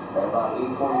events. At about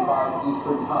 8:45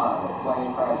 Eastern Time, a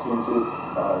plane crashed into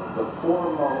the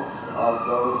foremost of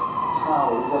those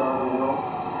towers that are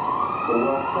the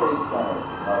World Trade Center.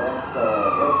 That's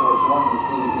Air Force One you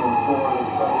see in Florida,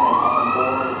 the president on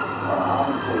board.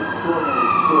 Obviously, extraordinary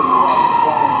security around the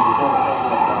plane before the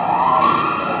president got on.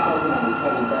 The president was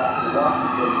heading back to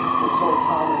Washington. A short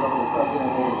time ago, the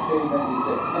president made a statement. He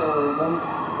said, terrorism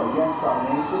against our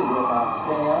nation will not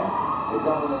stand. The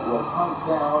government will hunt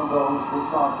down those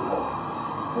responsible.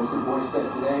 Mr. Bush said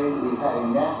today we've had a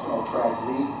national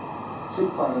tragedy. 2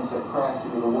 planes have crashed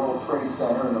into the World Trade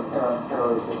Center in an apparent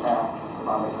terrorist attack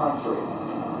on the country.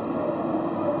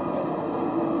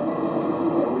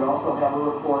 And we also have a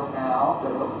report now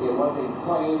that it was a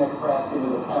plane that crashed into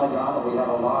the Pentagon, and we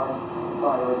have a large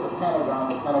fire at the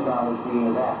Pentagon. The Pentagon is being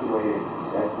evacuated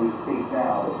as we speak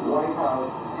now. The White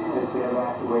House has been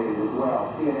evacuated as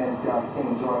well. CNN's John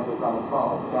King joins us on the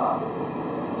phone. John.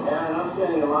 Aaron, I'm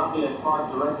standing in Lafayette Park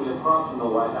directly across from the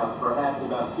White House, perhaps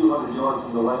about 200 yards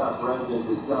from the White House residence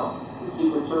itself. The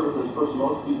Secret Service has pushed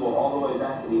most people all the way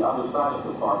back to the other side of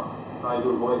the park, trying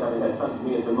to avoid having that come to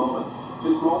me at the moment.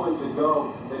 Just moments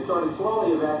ago, they started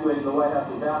slowly evacuating the White House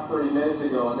about 30 minutes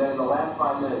ago, and then in the last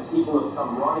 5 minutes, people have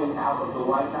come running out of the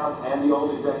White House and the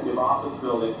old Executive Office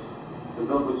building, the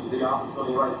building which is the office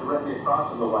building right directly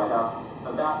across from the White House.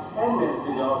 About 10 minutes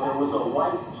ago, there was a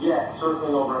white jet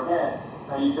circling overhead.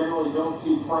 Now, you generally don't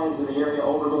see planes in the area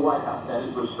over the White House. That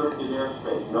is restricted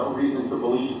airspace. No reason to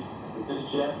believe that this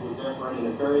jet was there for any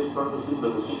nefarious purposes,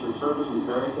 but the Secret Service was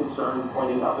very concerned,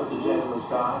 pointing up at the jet in the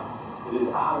sky. It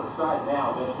is out of sight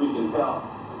now, best we can tell.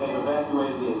 They've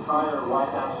evacuated the entire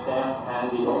White House staff and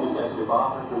the old executive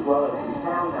office, as well as the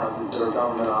townhouses that are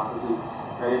government offices.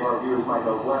 Many of our viewers might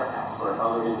know Blair House, where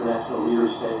other international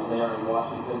leaders stay there in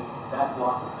Washington. That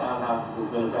block of townhouses has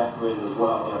been evacuated as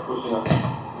well. They are pushing up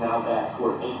now back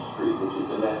toward 8th Street, which is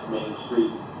the next main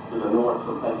street to the north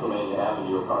from Pennsylvania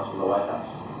Avenue across from the White House.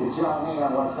 John, hang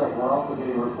on one second. We're also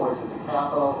getting reports at the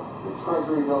Capitol, the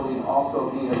Treasury building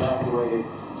also being evacuated.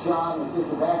 John, was this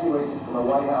evacuation from the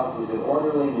White House, was it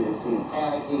orderly? Did it seem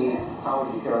panicky? How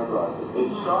would you characterize it? It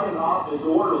started off as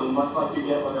orderly, much like you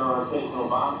get when there are occasional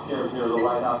bomb scares near the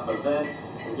White House, but then,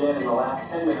 again, in the last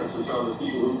 10 minutes or so, the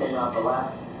people who came out the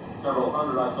last several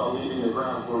hundred I saw leaving the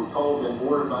grounds were told and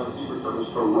ordered by the Secret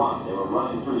Service to run. They were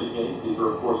running through the gates. These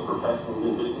are, of course, professionals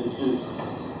in business suits.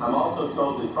 I'm also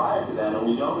told that prior to that, and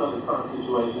we don't know the current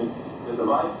situation, that the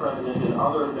Vice President and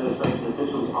other administration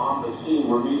officials on the scene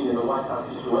were meeting in the White House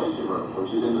Situation Room,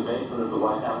 which is in the basement of the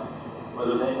White House.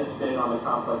 Whether they had stayed on the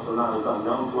complex or not is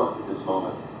unknown to us at this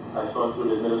moment. I spoke to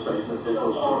an administration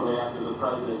official shortly after the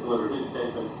President delivered his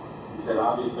statement. He said,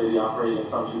 obviously, the operating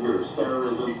assumption here is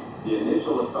terrorism. The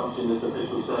initial assumption, this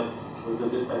official said, was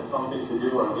that this had something to do,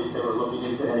 or at least they were looking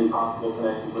into any possible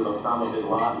connections with Osama bin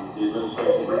Laden. The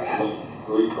administration recently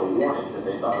released a warning that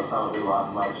they thought Osama bin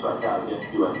Laden might strike out against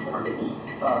U.S. targets.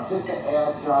 Just to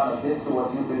add, John, a bit to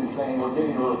what you've been saying, we're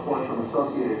getting a report from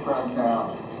Associated Press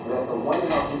now that the White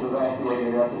House was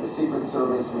evacuated after the Secret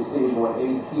Service received what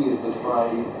AP is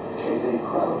describing as a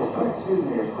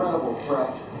credible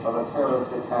threat of a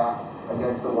terrorist attack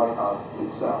against the White House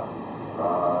itself.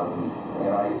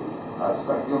 And I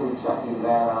expect you'll be checking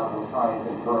that out. We'll try and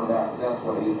confirm that. That's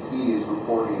what AP is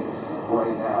reporting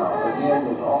right now. Again,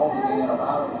 this all began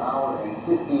about an hour and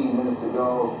 15 minutes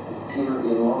ago here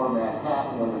in Lower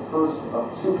Manhattan when the first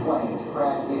of two planes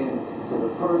crashed into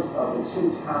the first of the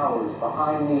two towers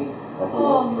behind me at the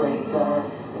World Trade Center.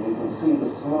 And you can see the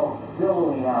smoke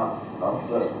billowing out of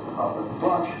the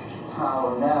front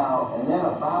tower now. And then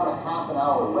about a half an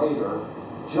hour later,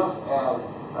 just as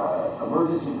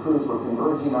emergency crews were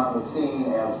converging on the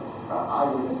scene, as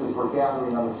eyewitnesses were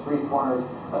gathering on the street corners,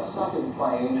 a second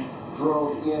plane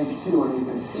drove in too. And you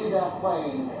can see that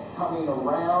plane coming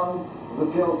around the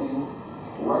building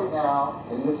right now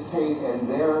in this tape, and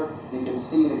there you can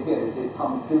see the hit as it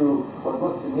comes through what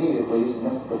looked to me, at least, and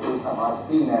this is the first time I've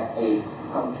seen that tape,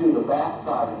 come through the back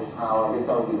side of the tower. I guess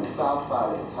that would be the south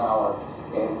side of the tower,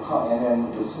 and then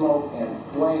the smoke and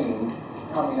flame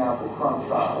coming out the front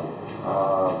side.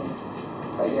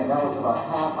 Again, that was about a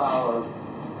half hour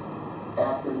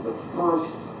after the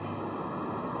first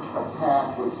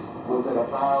attack, which was at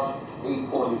about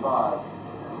 8:45.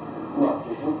 Look,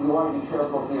 we want to be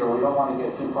careful here. We don't want to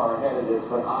get too far ahead of this,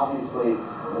 but obviously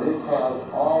this has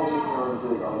all the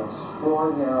appearances of an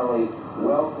extraordinarily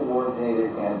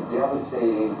well-coordinated and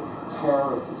devastating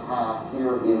terrorist attack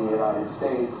here in the United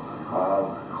States.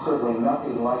 Certainly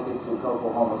nothing like it since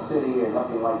Oklahoma City, and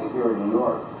nothing like it here in New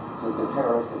York since the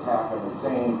terrorist attack on the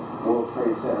same World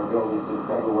Trade Center buildings in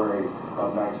February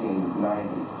of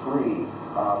 1993.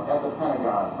 At the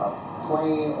Pentagon, a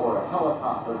plane or a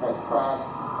helicopter has crashed,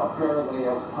 apparently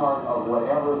as part of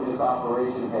whatever this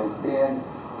operation has been,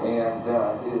 and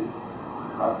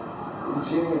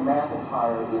Jamie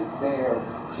McIntyre is there.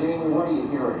 Jamie, what are you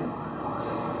hearing?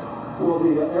 Well,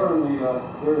 Aaron,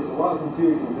 there is a lot of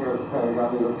confusion here at the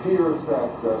Pentagon. It appears that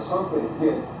something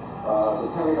hit the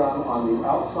Pentagon on the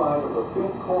outside of the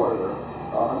 5th corridor,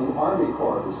 on the Army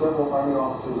corridor. Several Army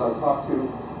officers I talked to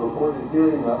reported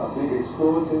hearing a big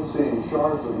explosion, seeing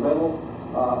shards of metal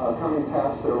coming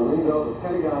past their window. The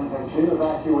Pentagon has been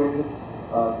evacuated.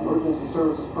 Emergency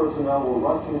services personnel were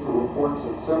rushing to reports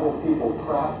of several people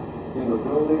trapped in the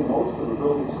building. Most of the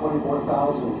building's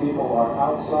 24,000 people are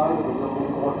outside of the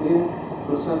building or in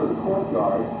the center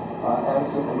courtyard as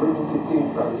emergency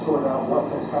teams try to sort out what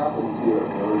has happened here.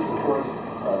 There is, of course,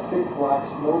 thick black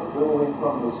smoke billowing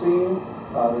from the scene.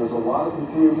 There's a lot of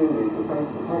confusion. The Defense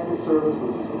Protective Service,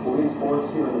 which is the police force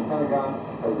here in the Pentagon,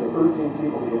 has been urging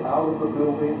people to get out of the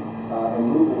building and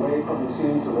move away from the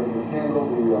scene so they can handle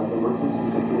the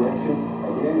emergency situation.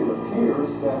 Again, it appears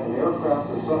that an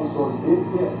aircraft of some sort did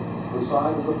hit the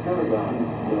side of the Pentagon,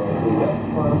 the west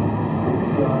front, which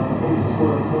faces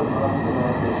sort of toward Arlington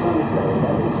National Cemetery.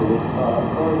 That is a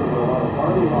corridor where a lot of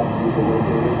Army officers are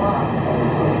located.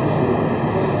 And so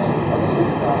I think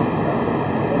it's huge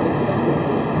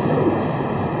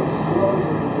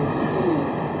explosion. You can see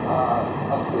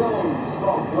a billowing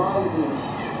smoke rising,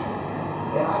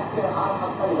 and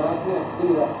I'll tell you that I can't see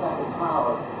that second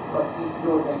tower, but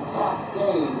there was a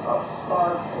cascade of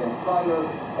sparks and fire,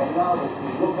 and now it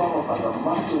looks almost like a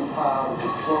mushroom cloud. This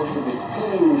explosion is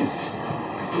huge.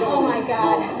 Oh my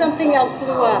God, something else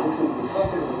blew up. This is the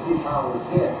second of the two towers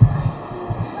hit.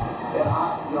 And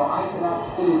I cannot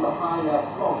see behind that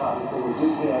smoke, obviously, with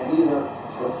you can either.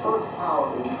 The first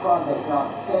tower in front has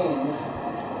not changed,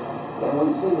 and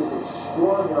we see this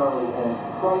extraordinarily and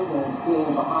frightening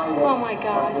scene behind us. Oh my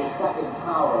God. The second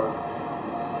tower,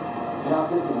 now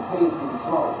just encased in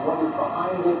smoke. What is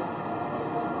behind it,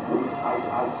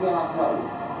 I cannot tell you.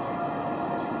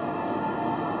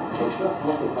 But just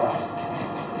look at that.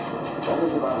 That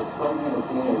is about as frightening a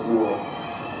scene as you will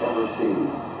ever see.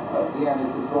 Again,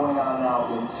 this is going on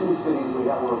now in two cities. We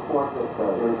have a report that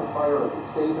there's a fire at the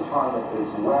State Department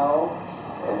as well,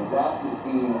 and that is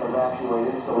being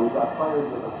evacuated. So we've got fires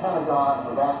at the Pentagon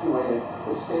evacuated,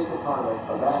 the State Department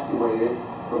evacuated,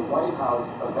 the White House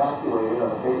evacuated on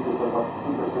the basis of what the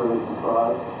Secret Service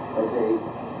describes as a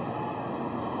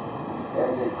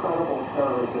as a credible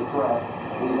terrorist threat.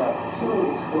 We have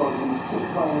 2 explosions, 2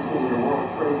 planes hitting the World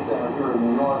Trade Center here in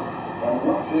New York. And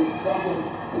what this second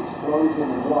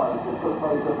explosion was, it took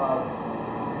place about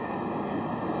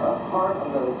part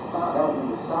of the south, that would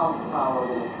be the south tower,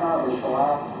 that apparently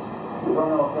collapsed. We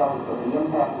don't know if that was from the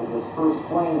impact of this first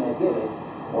plane that hit it,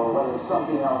 or whether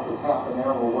something else has happened there.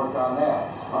 We'll work on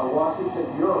that. Our Washington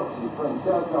Bureau Chief, Frank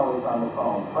Sesno, is on the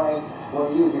phone. Frank,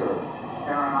 what are you hearing?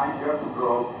 Aaron, I just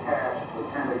drove past the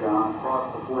Pentagon,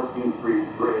 across the 14th Street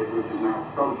Bridge, which is now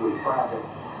choked with traffic.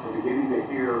 We're beginning to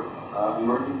hear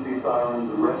emergency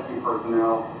sirens and rescue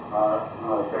personnel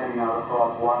standing out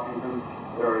across Washington.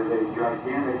 There is a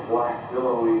gigantic black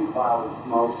billowing cloud of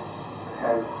smoke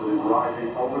that has been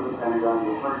rising over the Pentagon.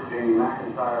 You heard Jamie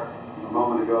McIntyre a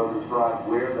moment ago describe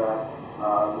where that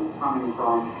was coming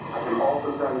from. I can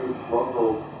also tell you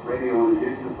local radio, in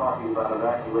addition to talking about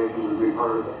evacuations, as we've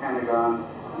heard, the Pentagon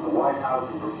and the White House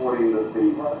is reporting that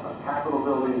the Capitol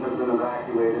buildings have been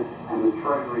evacuated and the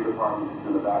Treasury Department has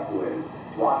been evacuated.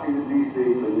 Washington, D.C.,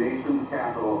 the nation's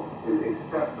capital, is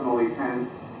exceptionally tense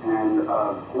and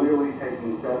clearly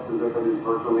taking steps as if it is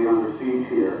virtually under siege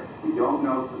here. We don't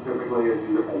know specifically, as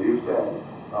you said,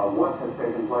 what has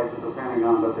taken place at the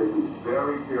Pentagon, but this is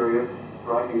very serious,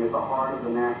 striking at the heart of the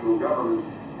national government.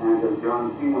 And as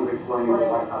John King was explaining,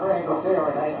 Frank, it's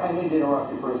Aaron. I need to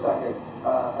interrupt you for a second.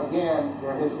 Again,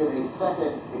 there has been a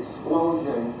second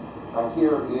explosion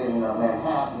here in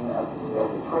Manhattan at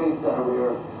the Trade Center. We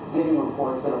are getting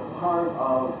reports that a part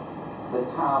of the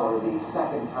tower, the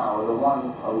second tower, the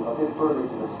one a bit further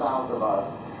to the south of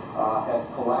us, has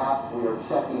collapsed. We are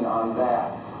checking on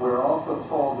that. We're also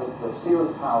told that the Sears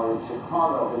Tower in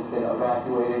Chicago has been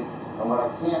evacuated. And what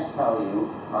I can't tell you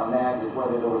on that is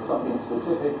whether there was something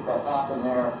specific that happened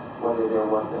there, whether there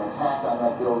was an attack on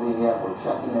that building yet, we're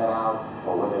checking that out,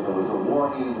 or whether there was a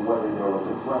warning, whether there was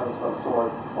a threat of some sort,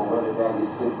 or whether that is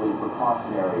simply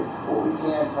precautionary. What we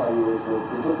can tell you is that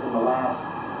just in the last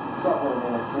several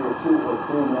minutes here, 2 or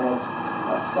 3 minutes,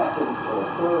 a second or a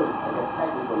third, I guess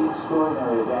technically,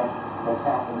 extraordinary event has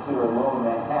happened here in Lower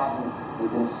Manhattan. You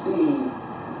can see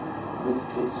this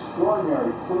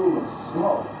extraordinary plume of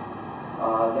smoke.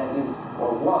 That is,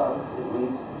 or was, at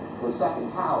least, the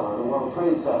second tower of the World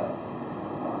Trade Center.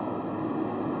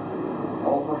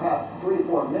 Perhaps 3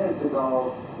 or 4 minutes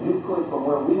ago, you could, from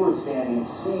where we were standing,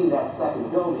 see that second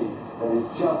building that is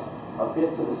just a bit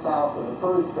to the south of the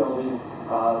first building,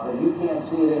 but you can't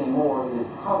see it anymore. It is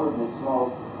covered with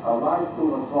smoke. A large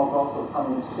plume of smoke also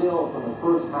coming still from the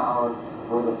first tower,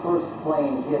 where the first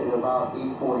plane hit at about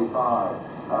 8:45.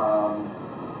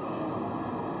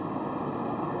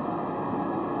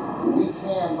 We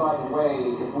can, by the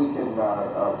way, if we can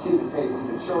cue the tape, we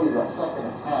can show you that second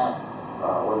attack,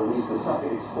 or at least the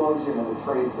second explosion in the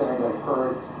Trade Center that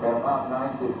occurred at about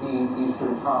 9:15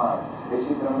 Eastern Time. As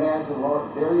you can imagine,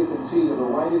 there you can see to the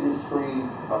right of your screen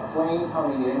a plane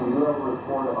coming in. We do have a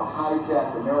report of a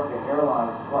hijacked American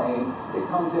Airlines plane. It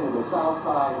comes into the south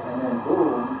side, and then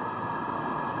boom,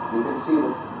 you can see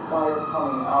the fire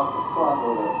coming out the front,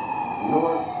 or the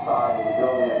north side of the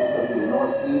building. I guess that'd be the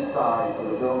northeast side of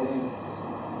the building.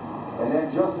 And then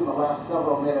just in the last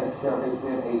several minutes, there has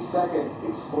been a second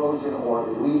explosion, or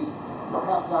at least,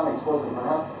 perhaps not an explosion,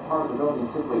 perhaps part of the building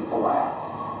simply collapsed.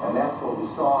 And that's what we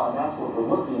saw, and that's what we're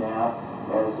looking at,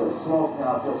 as the smoke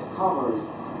now just covers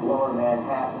Lower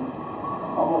Manhattan,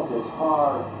 almost as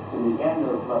far to the end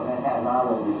of Manhattan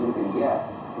Island as you can get,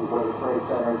 is where the trade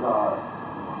centers are.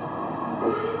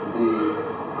 The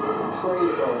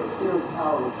Sears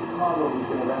Tower in Chicago has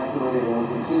been evacuated, and we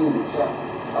continue to check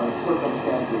on the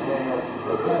circumstances there.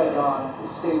 The Pentagon, the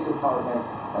State Department,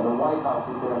 and the White House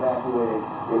have been evacuated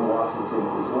in Washington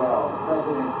as well. The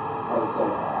President has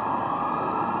said,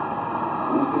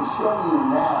 we can show you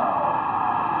now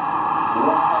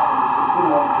what happened just a few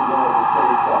moments ago at the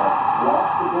Trade Center.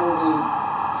 Watch the building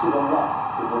to the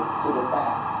left, to the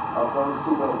back of those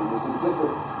 2 buildings. This is just a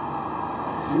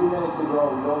few minutes ago.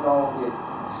 We don't know if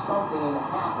something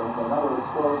happened, another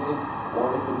explosion,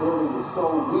 or if the building was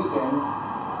so weakened,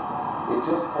 it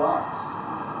just collapsed.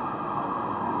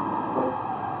 But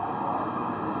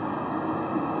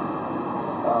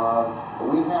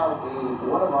we have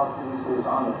one of our producers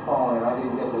on the phone, and I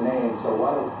didn't get the name, so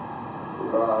why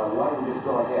don't we just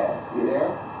go ahead? You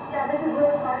there? Yeah, this is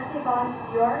Rose Marcy calling from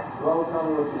New York. Rose, tell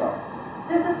me what you know.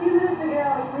 Just a few minutes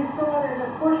ago, we saw there's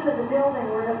a portion of the building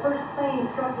where the first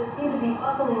plane struck that seemed to be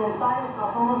buckling inside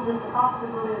itself, almost as the top of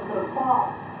the building was going to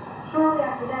fall. Shortly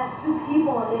after that, 2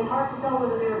 people, and it's hard to tell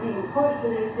whether they were being pushed,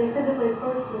 or they physically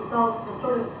approached themselves to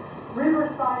sort of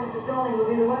riverside of the building,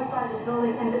 would be the west side of the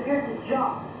building, and it appeared to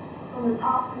jump. from the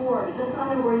top floor, just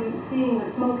under where you're seeing the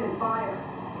smoke and fire.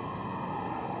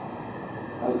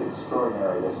 That is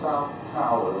extraordinary. The South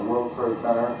Tower, the World Trade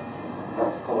Center,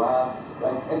 has collapsed.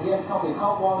 Again, tell me,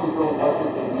 how long ago was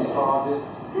it that you saw this?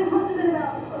 This must have been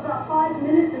about 5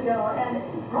 minutes ago, and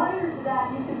prior to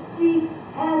that, you could see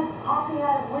heads popping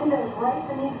out of windows right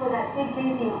beneath where that big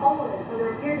gaping hole is. So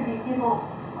there appeared to be people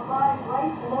alive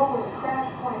right below where the crash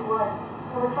point was.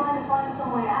 They were trying to find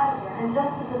some way out of there, and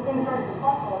just as the thing started to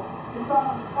buckle, you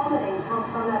saw them plummeting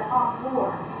from that top floor.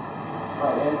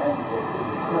 Right, and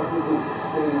of course, this is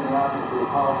stating the obvious. We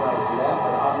apologize for that,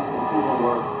 but obviously people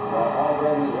were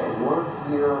already at work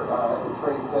here at the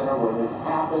Trade Center when this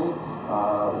happened.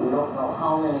 We don't know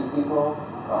how many people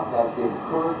have been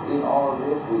hurt in all of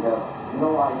this. We have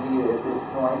no idea at this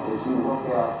point. As you look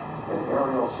at an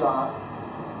aerial shot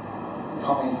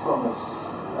coming from the,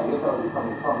 I guess that would be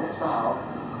coming from the south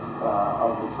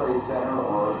of the Trade Center,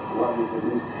 or what is at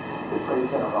least the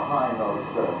Trade Center behind those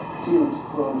huge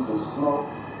plumes of smoke.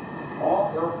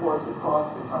 All airports across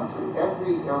the country,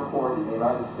 every airport in the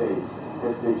United States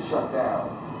has been shut down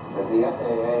as the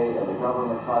FAA and the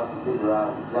government tries to figure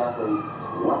out exactly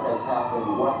what has happened,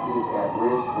 what is at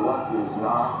risk, what is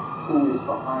not, who is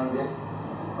behind it.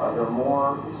 There are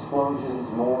more explosions,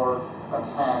 more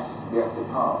attacks yet to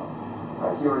come.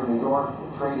 Here in New York,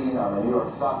 trading on the New York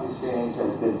Stock Exchange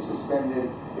has been suspended,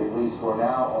 at least for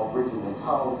now. All bridges and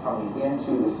tunnels coming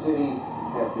into the city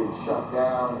have been shut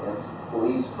down as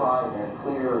police try and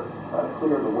clear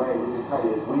the way. We can tell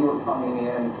you, as we were coming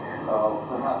in,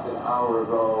 perhaps an hour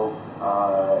ago,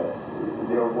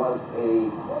 there was a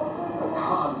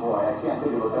convoy, I can't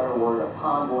think of a better word, a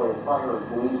convoy of fire and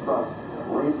police trucks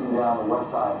racing down the West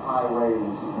Side Highway.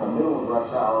 This is in the middle of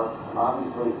rush hour.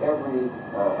 Obviously, every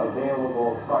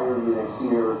available fire unit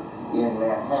here in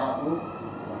Manhattan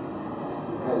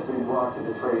has been brought to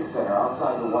the Trade Center.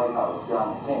 Outside the White House,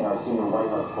 John King, our senior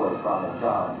White House correspondent.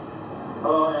 John.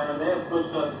 Hello, Aaron. They have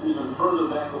pushed us even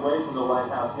further back away from the White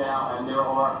House now, and there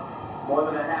are more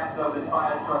than a half dozen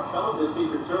fire trucks. Some of the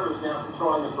Secret Service now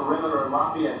patrolling the perimeter of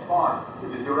Lafayette Park,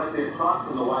 which is directly across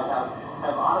from the White House,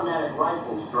 have automatic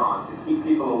rifles drawn to keep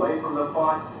people away from the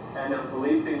park, and they're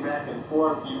policing back and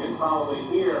forth. You can probably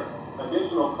hear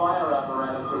additional fire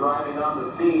apparatus arriving on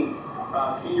the scene.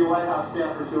 Senior White House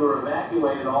staffers who were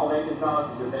evacuated, all they can tell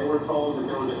us is that they were told that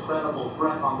there was a credible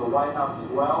threat on the White House as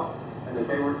well, and that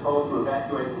they were told to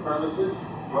evacuate the premises.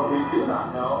 What we do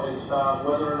not know is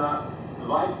whether or not the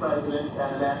Vice President and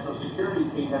the National Security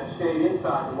team have stayed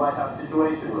inside the White House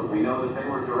Situation Room. We know that they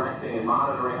were directing and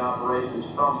monitoring operations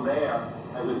from there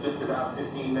as of just about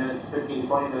 20 minutes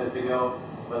ago.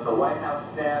 But the White House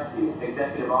staff, the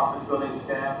Executive Office Building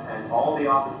staff, and all the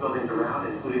office buildings around,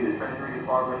 including the Treasury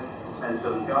Department, and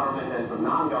some government and some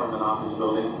non-government office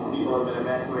buildings, people have been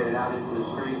evacuated out into the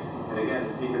street. And again,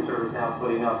 the Secret Service now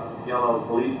putting up yellow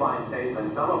police line tape,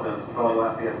 and some of them patrolling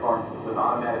Lafayette Park with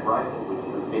automatic rifles, which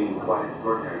is being quite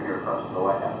extraordinary here across the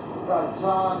White House.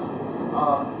 John,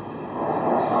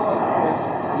 tell us if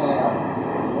you can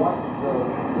what the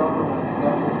government's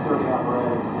national security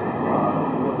apparatus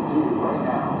will do right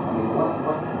now. I mean, what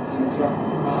do you guess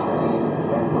is happening,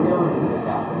 and where is it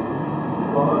happening?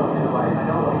 Well, I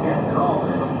don't guess at all,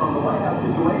 but from the White House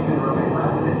Situation Room, a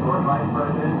president or vice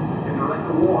president can direct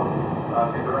a war,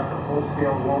 can direct a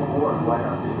full-scale world war. The White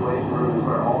House Situation Room is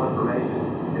where all information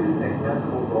is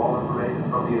accessible to all information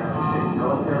from the United States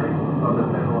military, from the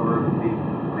Federal Emergency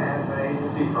Management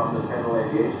Agency, from the Federal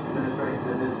Aviation Administration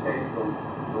in this case. So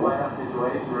the White House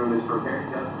Situation Room is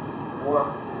prepared just for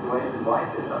situations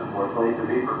like this, unfortunately, to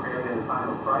be prepared in a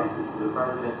time of crisis. The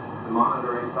president to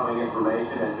monitor incoming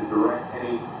information and to direct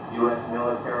any U.S.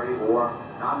 military or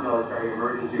non-military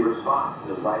emergency response.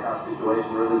 The White House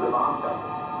Situation Room is a bomb shelter,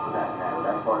 for that matter.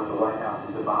 That part of the White House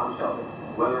is a bomb shelter.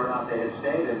 Whether or not they have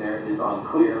stayed in there is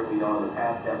unclear. We know in the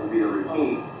past that would be a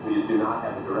routine. We just do not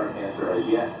have a direct answer as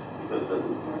yet, because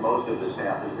most of the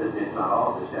staff, if not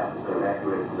all of the staff, has been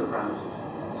evacuated from the premises.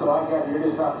 So I got you're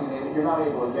not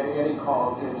able to get any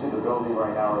calls into the building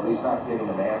right now, or at least not getting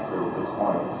an answer at this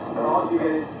point. Calls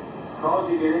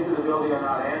you get into the building are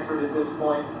not answered at this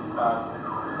point.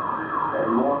 There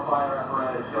are more fire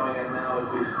apparatus showing up now as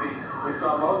we speak. We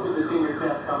saw most of the senior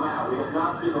staff come out. We have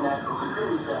not seen the national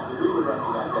security staff that we would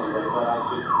recognize anyway, but I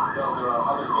should know there are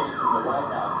other gates from the White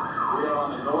House. We are on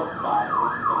the north side.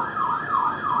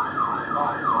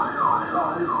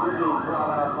 We're being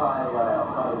brought up by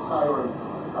the sirens.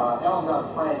 Alan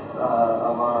Frank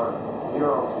of our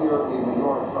bureau here in New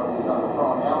York joins us on the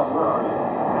phone. Alan, where are you?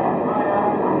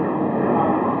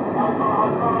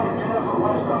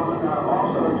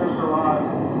 Also just arrived.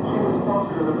 She was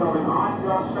closer to the building. I'm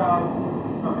just south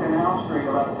of Canal Street,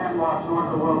 about 10 blocks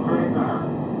north of the World Trade Center.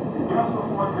 And just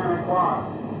before 10 o'clock,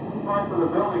 parts of the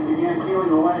building began peeling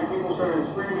away. People started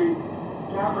screaming.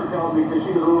 Jennifer tells me, because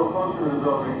she was a little closer to the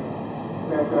building,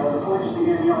 that the police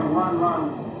began yelling, "Run, run!"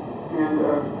 And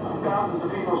thousands of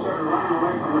people started running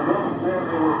away from the buildings. There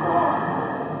they were falling.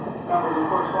 That was, of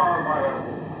course, followed by an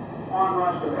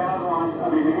onrush of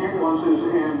ambulances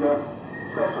and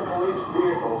special police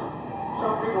vehicles.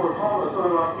 Some people have told us,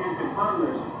 although I can't confirm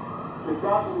this, that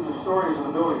dozens of stories of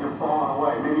the building have fallen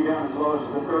away, maybe down as low as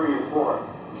the 30th floor.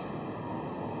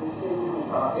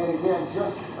 And again,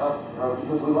 just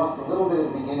because we lost a little bit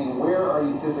at the beginning, where are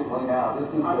you physically now?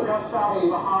 This is I'm just south of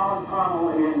the Holland Tunnel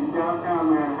in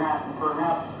downtown Manhattan,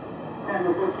 perhaps 10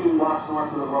 to 15 blocks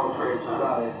north of the World Trade Center.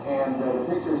 Got it. And the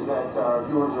pictures that our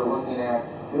viewers are looking at,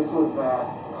 this was that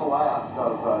collapse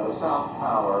of the South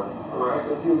Tower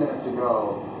just a few minutes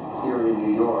ago here in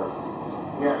New York.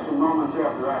 Yes, and moments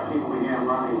after that, people began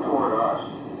running toward us.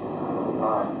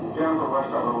 Jennifer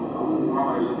Westover, who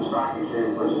normally is at the stock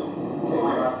exchange, was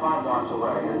only about 5 blocks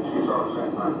away, and she saw the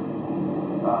same thing.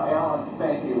 Alan,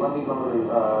 thank you. Let me go to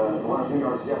one of New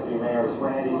York's deputy mayors,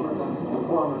 Randy, the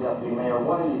former deputy mayor.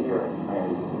 What are you hearing,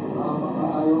 Randy?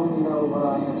 I only know what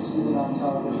I have seen on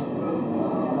television.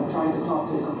 I'm trying to talk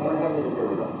to some friends. Here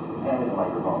we go. Hand me the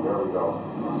microphone. There we go.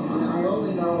 I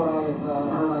only know what I have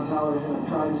heard on television. I'm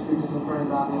trying to speak to some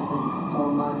friends, obviously.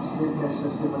 Phone lines, communication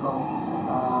is difficult.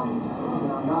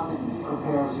 Nothing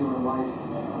prepares you in life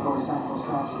for a senseless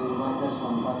tragedy like this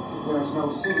one, but there is no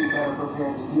city better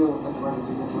prepared to deal with such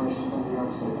emergency situations than New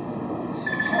York City.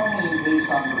 Tell me,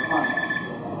 based on your plan,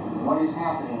 what is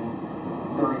happening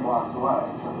 30 blocks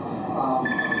away?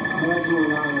 Mayor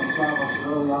Duane established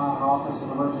early on an Office of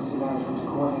Emergency Management to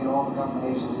coordinate all the government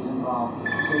agencies involved.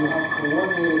 So you have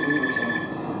coordinated leadership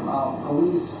of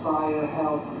police, fire,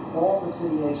 health, all the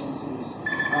city agencies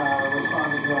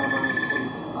responding to that emergency.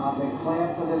 They've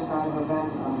planned for this kind of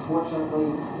event.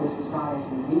 Unfortunately, this is not a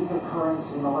unique occurrence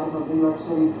in the life of New York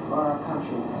City or our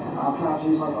country.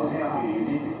 Tragedies like this happen. A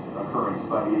unique occurrence,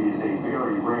 but it is a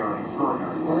very rare and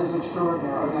extraordinary one. It is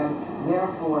extraordinary, and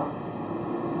therefore,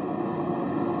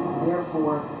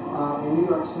 in New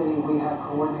York City, we have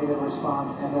coordinated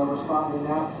response, and they're responding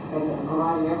now and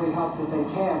providing every help that they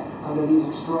can under these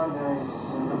extraordinary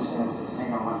circumstances.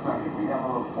 Hang on 1 second. We have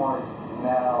a report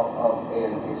now of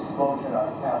an explosion on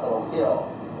Capitol Hill,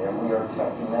 and we are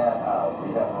checking that out.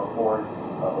 We have a report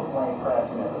of a plane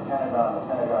crashing at the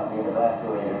Pentagon being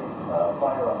evacuated,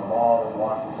 fire on the mall in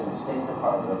Washington, the State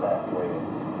Department evacuated,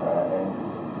 and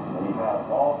we have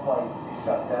all flights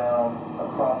shut down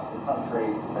across the country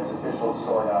as officials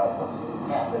sort out what's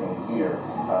happening here.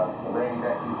 Randy,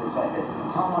 back to you for a second.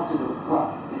 How much of the,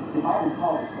 well, if I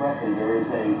recall this correctly, there is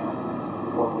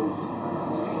what was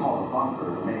called a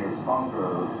bunker, the mayor's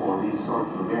bunker, for these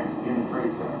sorts of events in the Trade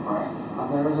Center, correct?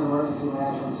 There is an emergency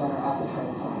management center at the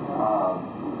Trade Center.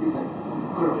 You think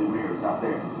clearly the mayor's not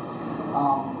there?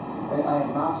 I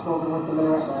have not spoken with the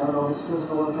mayor, so I don't know his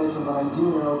physical location, but I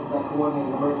do know that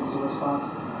coordinated emergency response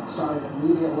started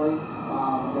immediately.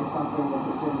 It's something that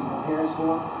the city prepares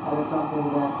for, and it's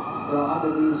something that,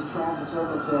 under these tragic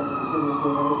circumstances, the city is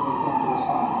doing everything they can to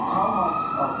respond. How much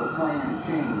of the plan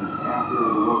changed after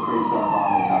the World Trade Center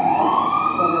bombing on the streets?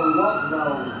 Well, there was no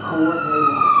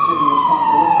coordinated city response.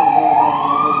 There was no mayor's office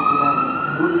of emergency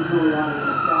management. Rudy Giuliani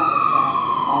established that.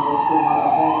 It's been one of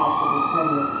the hallmarks of his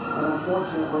tenure. And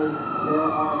unfortunately, there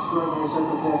are extraordinary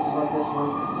circumstances like this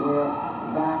one where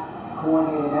that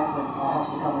coordinated effort has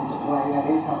to come into play, and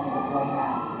is coming into play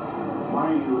now.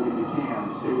 Why don't you, if you can,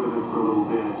 stay with us for a little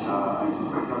bit. I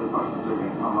suspect other questions are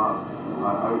going to come up.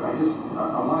 I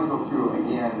want to go through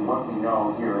again what we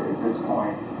know here at this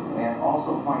point, and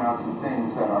also point out some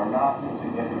things that are not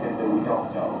insignificant that we don't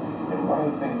know. And one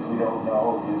of the things we don't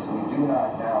know is we do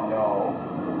not now know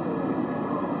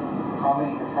how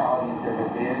many fatalities there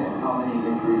have been and how many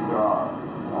injuries there are.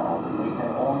 We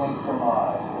can only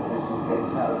surmise that this has been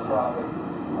catastrophic,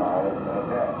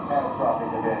 catastrophic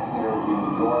event here in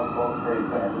New York. Both Trade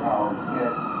Center towers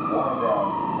hit. One of them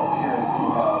appears to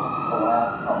have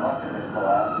collapsed. How much of it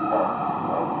collapsed? These are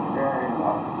very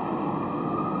much.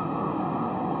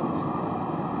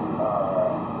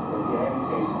 In any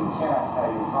case, we cannot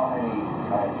tell you how many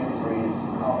injuries,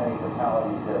 how many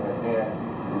fatalities there have been.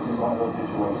 This is one of those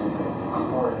situations that is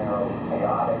extraordinarily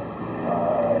chaotic.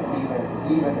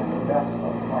 Even in the best of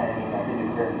planning, I think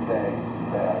it's fair to say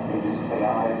that it is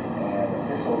chaotic, and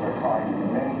officials are trying to do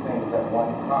many things at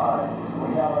one time.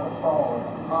 We have on the phone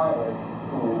a pilot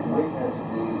who witnessed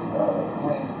these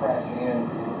planes crashing in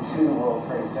to the World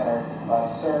Trade Center.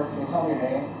 Sir, can you tell me your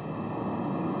name?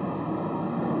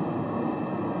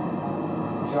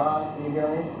 John, can you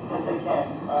hear me? Yes, I can.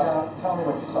 John, tell me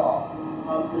what you saw.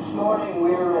 This morning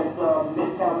we were at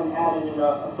Midtown Manhattan in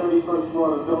a 31st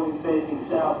floor of a building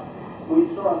facing south. We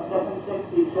saw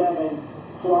 767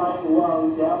 flying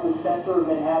low down the center of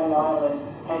Manhattan Island,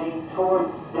 heading towards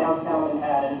downtown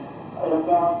Manhattan. At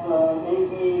about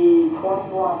maybe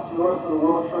 20 blocks north of the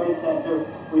World Trade Center,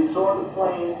 we saw the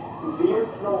plane veer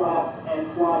to the left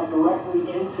and fly directly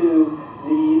into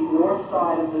the north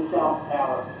side of the South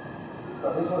Tower.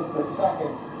 This was the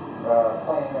second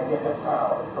plane that hit the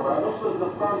tower, correct? This was the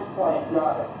first plane.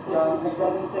 Got it. John,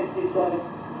 767.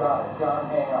 Got it. John,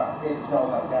 hang on. Kate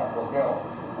Snow on Capitol Hill.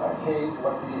 Kate,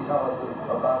 what can you tell us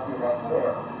about the events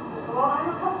there? Well, I'm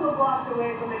a couple of blocks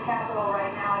away from the Capitol right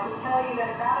now. I can tell you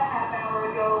that about a half hour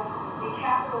ago, the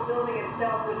Capitol building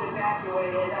itself was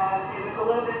evacuated. It was a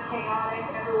little bit chaotic.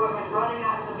 Everyone was running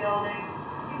out of the building.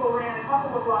 People ran a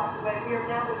couple of blocks away. We are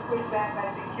now just pushed back by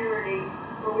security.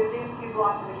 We're within 2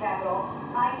 blocks of the Capitol.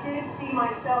 I did see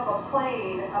myself a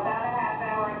plane about a half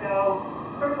hour ago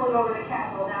circling over the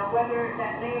Capitol. Now, whether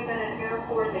that may have been an Air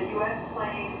Force, a U.S.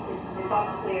 plane, is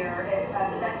unclear.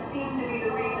 That seemed to be the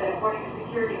reason, according to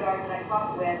security guards that I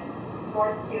talked with,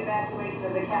 for the evacuation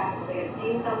of the Capitol. They had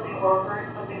seen something or heard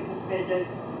something suspicious.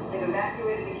 They've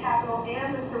evacuated the Capitol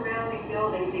and the surrounding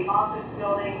buildings, the office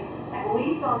building, at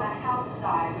least on the house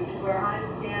side, which is where I'm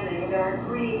standing. There are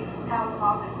 3 house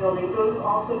office buildings. Those have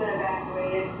also been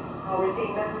evacuated. We're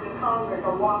seeing members of Congress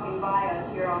are walking by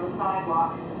us here on the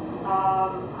sidewalk.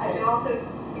 I can also,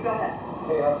 you go ahead.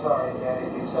 Okay, I'm sorry, and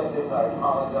if you said this, I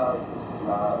apologize.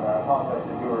 I apologize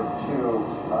to viewers too.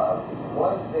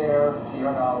 Was there, to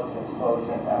your knowledge, an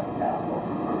explosion at the Capitol?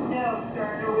 No,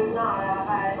 sir, there was not.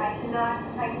 I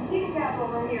can see the Capitol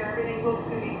from here. Everything looks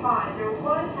to be fine. There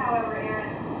was, however,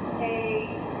 Aaron, a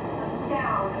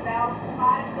sound about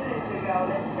 5 minutes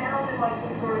ago that sounded like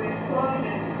some sort of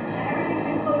explosion. And everything's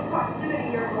in close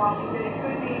proximity here in Washington. It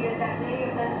could be that may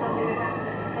have been something that happened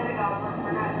at the Pentagon.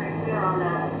 We're not very clear on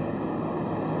that.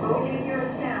 But we did hear a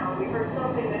sound. We heard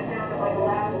something that sounded like a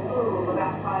loud boom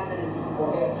about 5 minutes ago.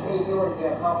 Well, and Kate, you were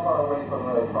again, how far away from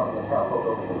the Capitol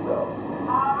building itself?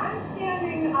 I'm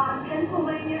standing on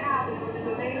Pennsylvania Avenue, which is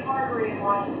a main artery in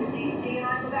Washington, D.C., and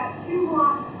I'm about 2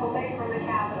 blocks away from the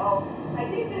Capitol. I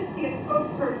did just see a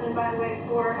spokesperson, by the way,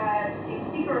 for the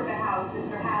Speaker of the House,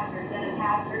 Mr. Hastert, Dennis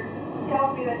Hastert,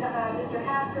 tells me that Mr.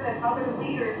 Hastert and other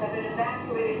leaders have been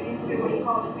evacuated into what he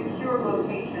calls a secure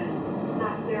location. I'm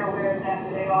not clear where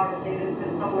exactly they are, but they've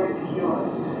been somewhere secure.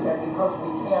 And because we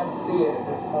can't see it at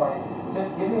this point, just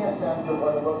give me a sense of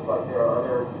what it looks like there. Are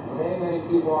there many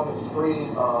people on the street?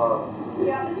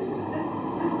 Yeah, the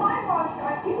sidewalks,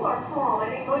 people are calm. I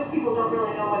think most people don't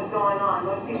really know what's going on.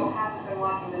 Most people haven't been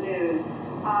watching the news.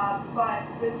 But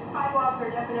the sidewalks are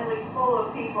definitely full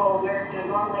of people where,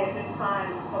 normally at this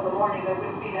time of the morning there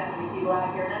wouldn't be that many people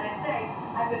out here. And as I say,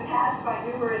 I've been passed by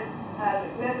numerous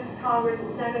members of Congress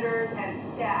and senators and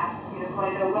staff, who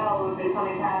I know well, who have been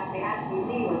coming past me asking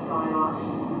me what's going on.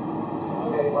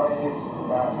 Okay, why don't you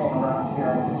hang around here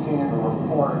and continue to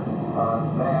report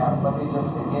on that. Let me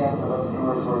just, again, for those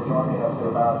viewers who are joining us at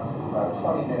about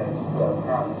 20 minutes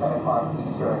past 10 o'clock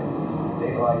Eastern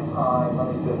Daylight Time,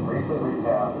 let me just briefly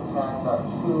recap. Attacks on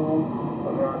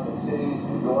 2 American cities,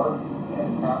 New York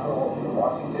and Capital in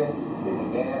Washington. It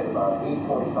began at about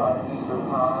 8:45 Eastern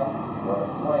Time when a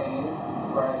plane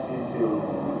crashed into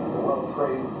the World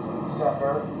Trade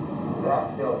Center.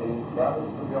 That building, that was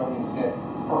the building hit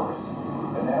first.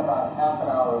 And then about half an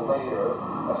hour later,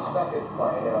 a second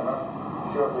plane, and I'm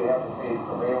not sure if we have the tape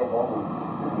available.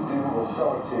 If we do, we'll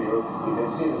show it to you. You can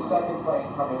see the second plane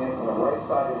coming in from the right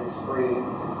side of your screen,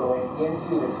 going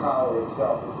into the tower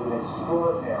itself. This is an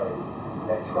extraordinary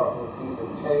and troubling piece of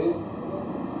tape.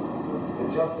 The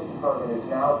Justice Department is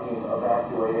now being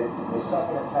evacuated. The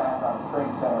second attack on the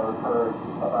Trade Center occurred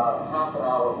about half an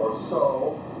hour or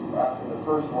so after the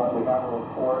first one. We have a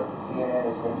report,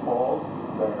 CNN has been told,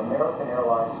 that an American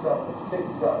Airlines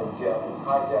 767 jet was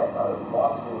hijacked out of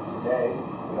Boston today.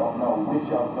 We don't know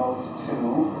which of those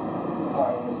 2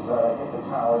 planes hit the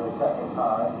tower the second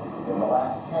time. In the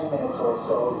last 10 minutes or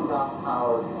so, the South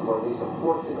Tower, or at least a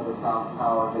portion of the South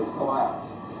Tower, has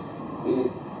collapsed.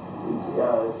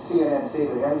 CNN's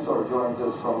David Ensor joins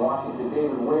us from Washington.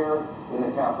 David, where in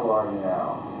the Capitol are you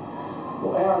now?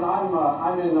 Well, Aaron,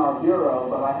 I'm in our bureau,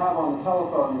 but I have on the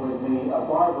telephone with me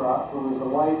Barbara, who is the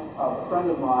wife of a friend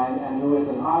of mine and who is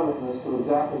an eyewitness to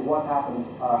exactly what happened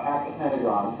at the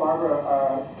Pentagon. Barbara,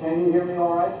 can you hear me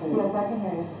all right? Yes, I can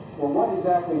hear you. Well, what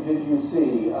exactly did you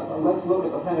see? Let's look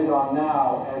at the Pentagon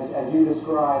now as you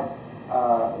described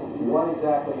what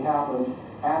exactly happened.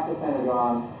 at the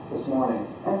Pentagon this morning?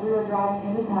 As we were driving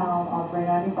into town on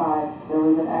 395, there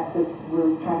was an exit. We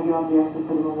were trying to get on the exit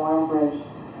for the Memorial Bridge.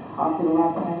 Off to the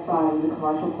left-hand side was a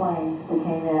commercial plane that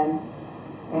came in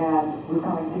and was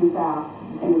coming too fast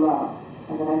and too low.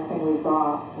 And the next thing we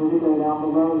saw was it go down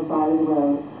below the side of the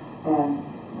road, and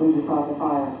we just saw the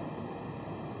fire.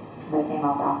 They came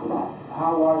up after that.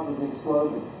 How large was the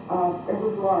explosion? It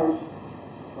was large.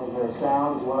 Was there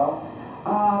sound as well?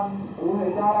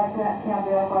 With that I can't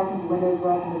verify because the windows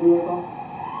were up in the vehicle.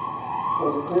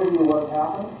 Was it clear to you what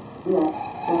happened? Yeah,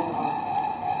 definitely.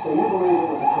 So you believe it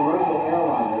was a commercial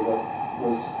airliner that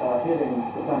was hitting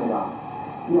the Pentagon?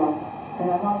 Yes. And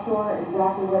I'm not sure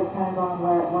exactly where the Pentagon,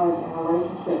 where it was in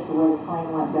relationship to where the plane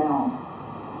went down.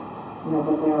 You know,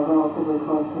 but they are relatively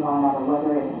close to one another.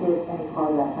 Whether it hit any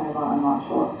part of that Pentagon, I'm not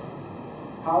sure.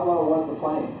 How low was the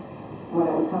plane? When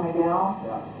it was coming down?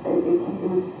 Yeah. It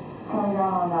was coming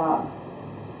down on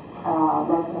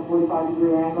less than a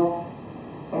 45-degree angle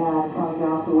and coming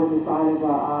down towards the side of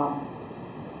the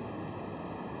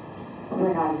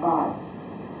 395.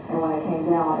 And when it came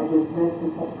down, it just missed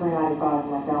the 395 and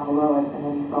went down below it, and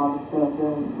then you saw the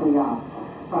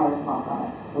fire smoke on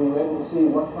it. Were you able to see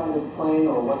what kind of plane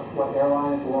or what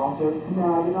airline it belonged to?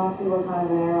 No, I did not see what kind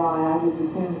of an airline. I just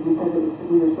assumed because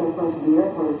we were so close to the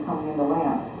airport, it was coming into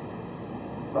land.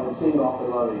 But it seemed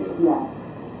awfully low to you? Yes,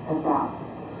 and fast.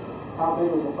 How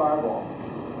big was the fireball?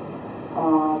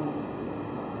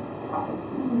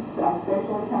 I'm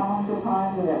spatially challenged at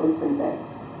times, and it was pretty big.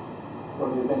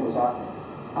 What did you think was happening?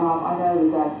 I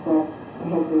know that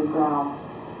hit the ground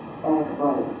and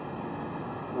exploded.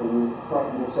 Were you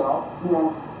frightened yourself?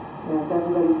 Yes. Yes,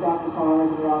 everybody stopped the car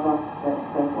and we all left the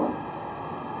airport.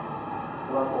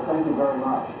 Well, thank you very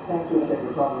much. Thank you. Appreciate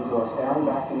you talking to us. Aaron,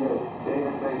 back to you.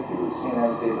 David, thank you.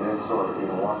 CNN's David Ensor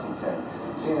in Washington.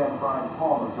 CNN Brian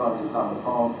Palmer joins us on the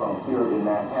phone from here in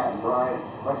Manhattan. Brian,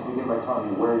 why don't you begin by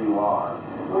telling me where you are?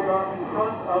 We are in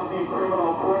front of the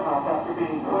criminal courthouse after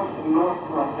being pushed north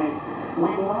roughly. We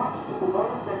watched one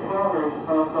of the towers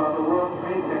of the World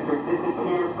Trade Center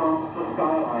disappear from the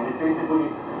skyline. It basically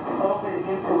folded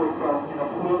into itself in a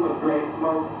plume of gray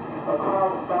smoke. A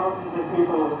crowd of thousands of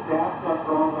people dashed up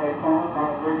Broadway, followed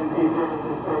by emergency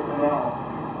services personnel.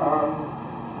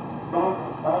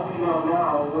 As we know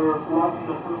now, we're watching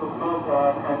the plume of smoke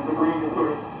and debris is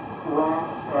sort of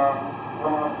lashed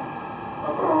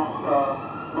across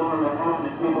Lower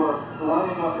Manhattan, and people are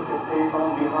lining up at the stage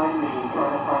home behind me,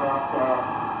 trying to find out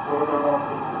where they're going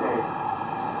to stay.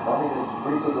 Let me just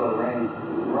briefly go to Randy.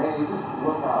 Randy, just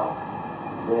look out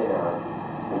there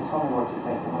and tell me what you're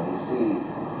thinking when you see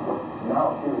what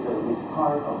now appears that at least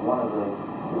part of one of the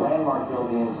landmark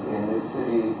buildings in this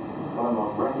city, one of the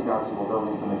most recognizable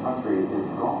buildings in the country, is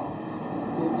gone.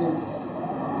 It's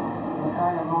the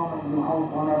kind of moment you hope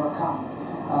will never come.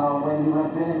 When you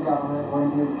have been in government,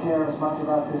 when you care as much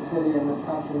about this city and this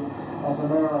country as a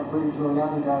mayor like Rudy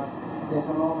Giuliani does, it's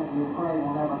a moment you pray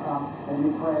will never come, and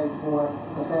you pray for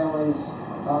the families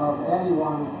of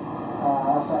anyone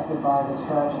affected by this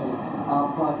tragedy.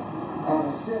 But as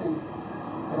a city,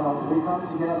 we come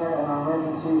together and our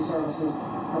emergency services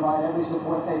provide every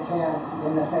support they can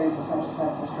in the face of such a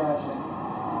senseless tragedy.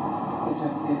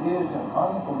 It is an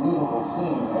unbelievable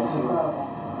scene. As you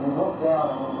look down,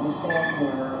 and when we stand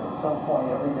here at some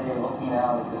point every day looking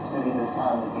out at the city this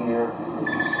time of year, it's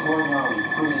extraordinarily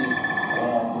pretty,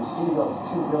 and you see those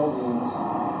two buildings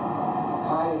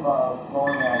high above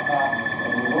Lower Manhattan,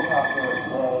 and you look out there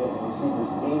today and you see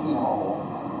this baby hole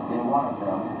in one of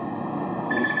them,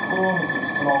 these plumes of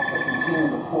smoke that continue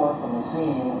to pour from the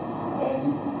scene, and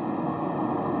you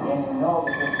know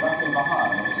that there's nothing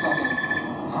behind. There's nothing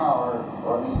power,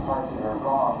 or at least parts of it are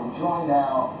gone. We join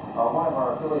now one of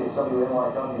our affiliates,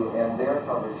 WNYW, and their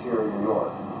coverage here in New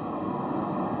York.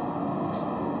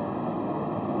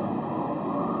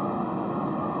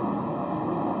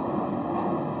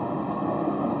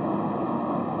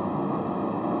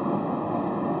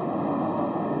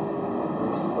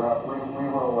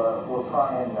 Well, we'll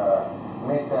try and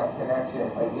make that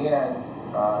connection again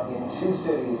in two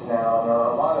cities now, and there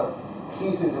are a lot of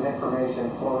pieces of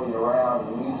information floating around.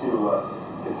 We need to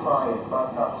try and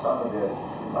button up some of this.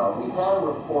 We had a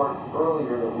report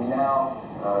earlier that we now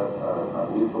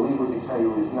we believe we can tell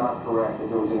you is not correct, that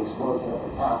there was an explosion at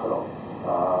the Capitol.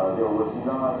 There was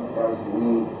none, as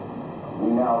we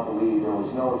now believe. There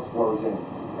was no explosion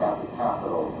at the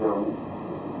Capitol.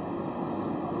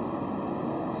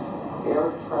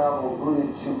 Air travel routed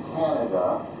to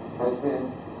Canada has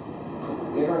been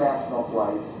international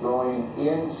flights going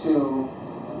into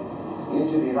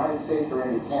the United States or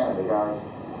into Canada, guys.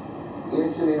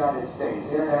 Into the United States.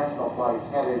 International flights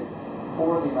headed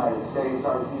for the United States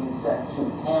are being sent to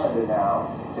Canada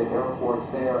now, to airports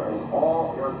there, as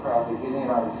all air traffic in the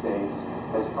United States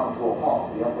has come to a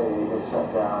halt. The FAA has shut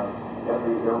down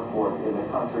every airport in the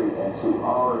country, and to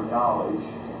our knowledge,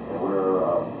 and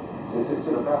this is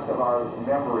to the best of our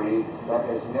memory, that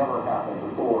has never happened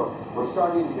before. We're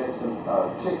starting to get some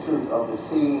pictures of the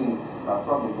scene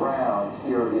from the ground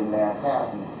here in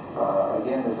Manhattan.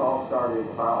 Again, this all started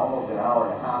about almost an hour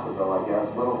and a half ago, I guess,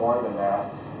 a little more than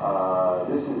that.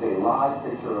 This is a live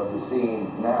picture of the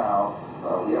scene now.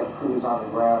 We have crews on the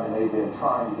ground, and they've been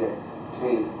trying to get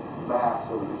tape back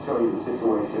so we can show you the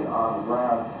situation on the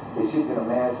ground. As you can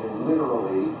imagine,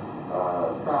 literally,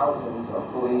 thousands of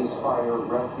police, fire,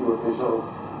 rescue officials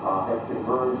have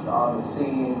converged on the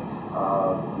scene.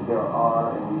 There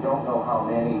are, and we don't know how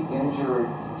many, injured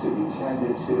to be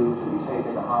tended to be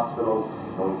taken to hospitals,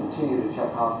 and we continue to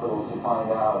check hospitals to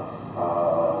find out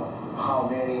how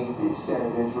many, the extent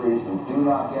of injuries. We do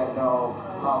not yet know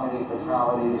how many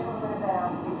fatalities.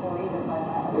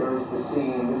 There's the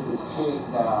scene. This is tape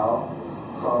now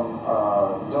from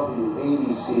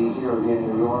WTC here in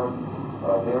New York.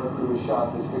 Their crew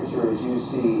shot this picture. As you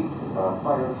see,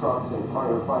 fire trucks and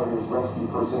firefighters, rescue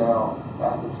personnel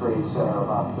at the Trade Center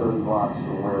about 30 blocks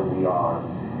from where we are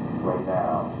right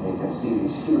now. And you can see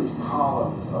these huge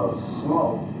columns of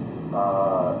smoke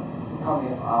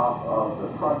coming off of the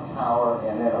front tower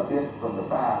and then a bit from the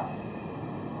back.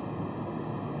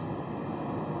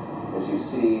 As you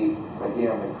see,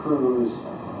 again, the crews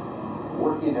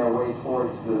working their way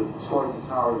towards the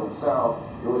tower themselves.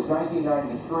 It was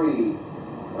 1993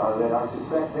 that I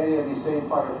suspect many of these same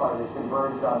firefighters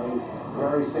converged on these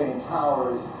very same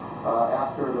towers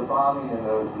after the bombing in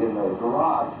the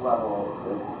garage level.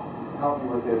 Help me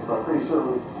with this, but I'm pretty sure it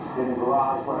was in the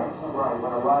garage when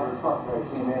a Ryder truck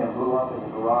came in and blew up in the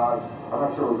garage. I'm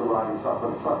not sure it was a Ryder truck,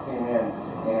 but a truck came in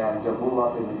and blew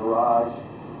up in the garage,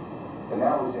 and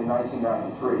that was in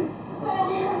 1993. So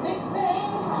we heard a big bang,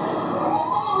 and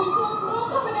then we saw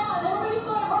smoke coming out, and everybody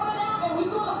started running out, and we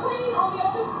saw the plane on the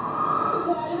other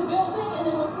side of the building, and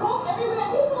there was smoke everywhere.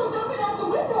 People were jumping out the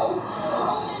windows.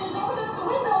 Oh, and they're jumping out the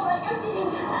windows, I guess, because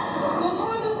they're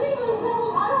trying to save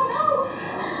themselves. I don't know.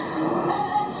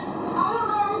 And I don't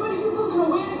know, everybody just doesn't know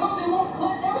where to go. They won't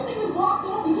let, everything is blocked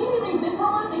off. You can't even, they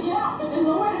tell us to get out, but there's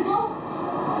nowhere to go.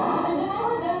 And then I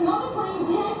heard that another plane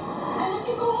hit, and if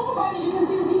you go over by there, you can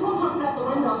see the people jumping out the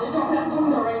window. They're jumping out the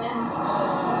window right now.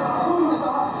 Oh my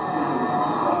God.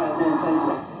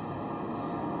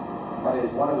 That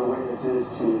is one of the witnesses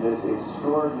to these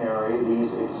extraordinary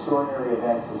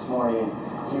events this morning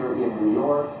here in New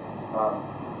York.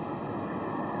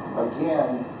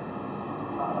 Again,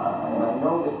 and I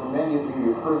know that for many of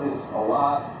you, you've heard this a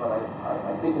lot, but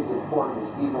I think it's important as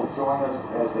people join us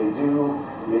as they do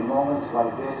in moments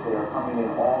like this. They are coming in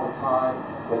all the time,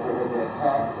 that there have been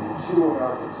attacks in 2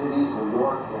 American cities, New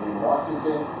York and in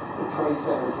Washington. The trade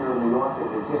centers here in New York have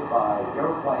been hit by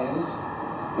airplanes.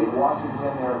 In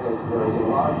Washington, there is a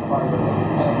large fire at the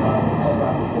Pentagon. The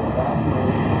Pentagon has been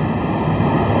evacuated.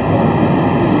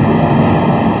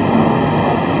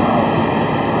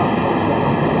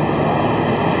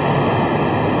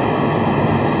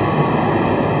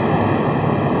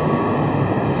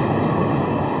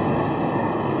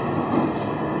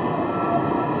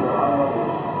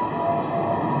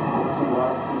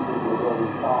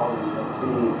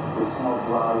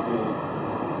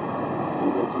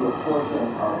 A portion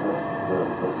of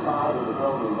the side of the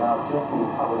building now just being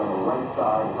covered on the right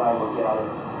side as I look at it,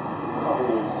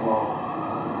 covered in smoke.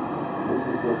 This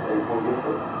is just a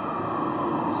horrific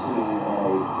scene and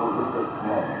a horrific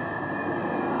moment.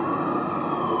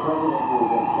 The president, who is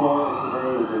in Florida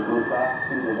today, is en route back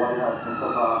to the White House and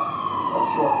took off a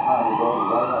short time ago. The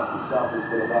White House itself has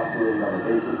been evacuated on the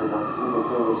basis of what the Secret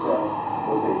Service says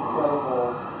was a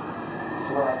credible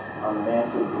threat on the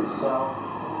mansion itself.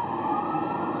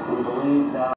 We believe now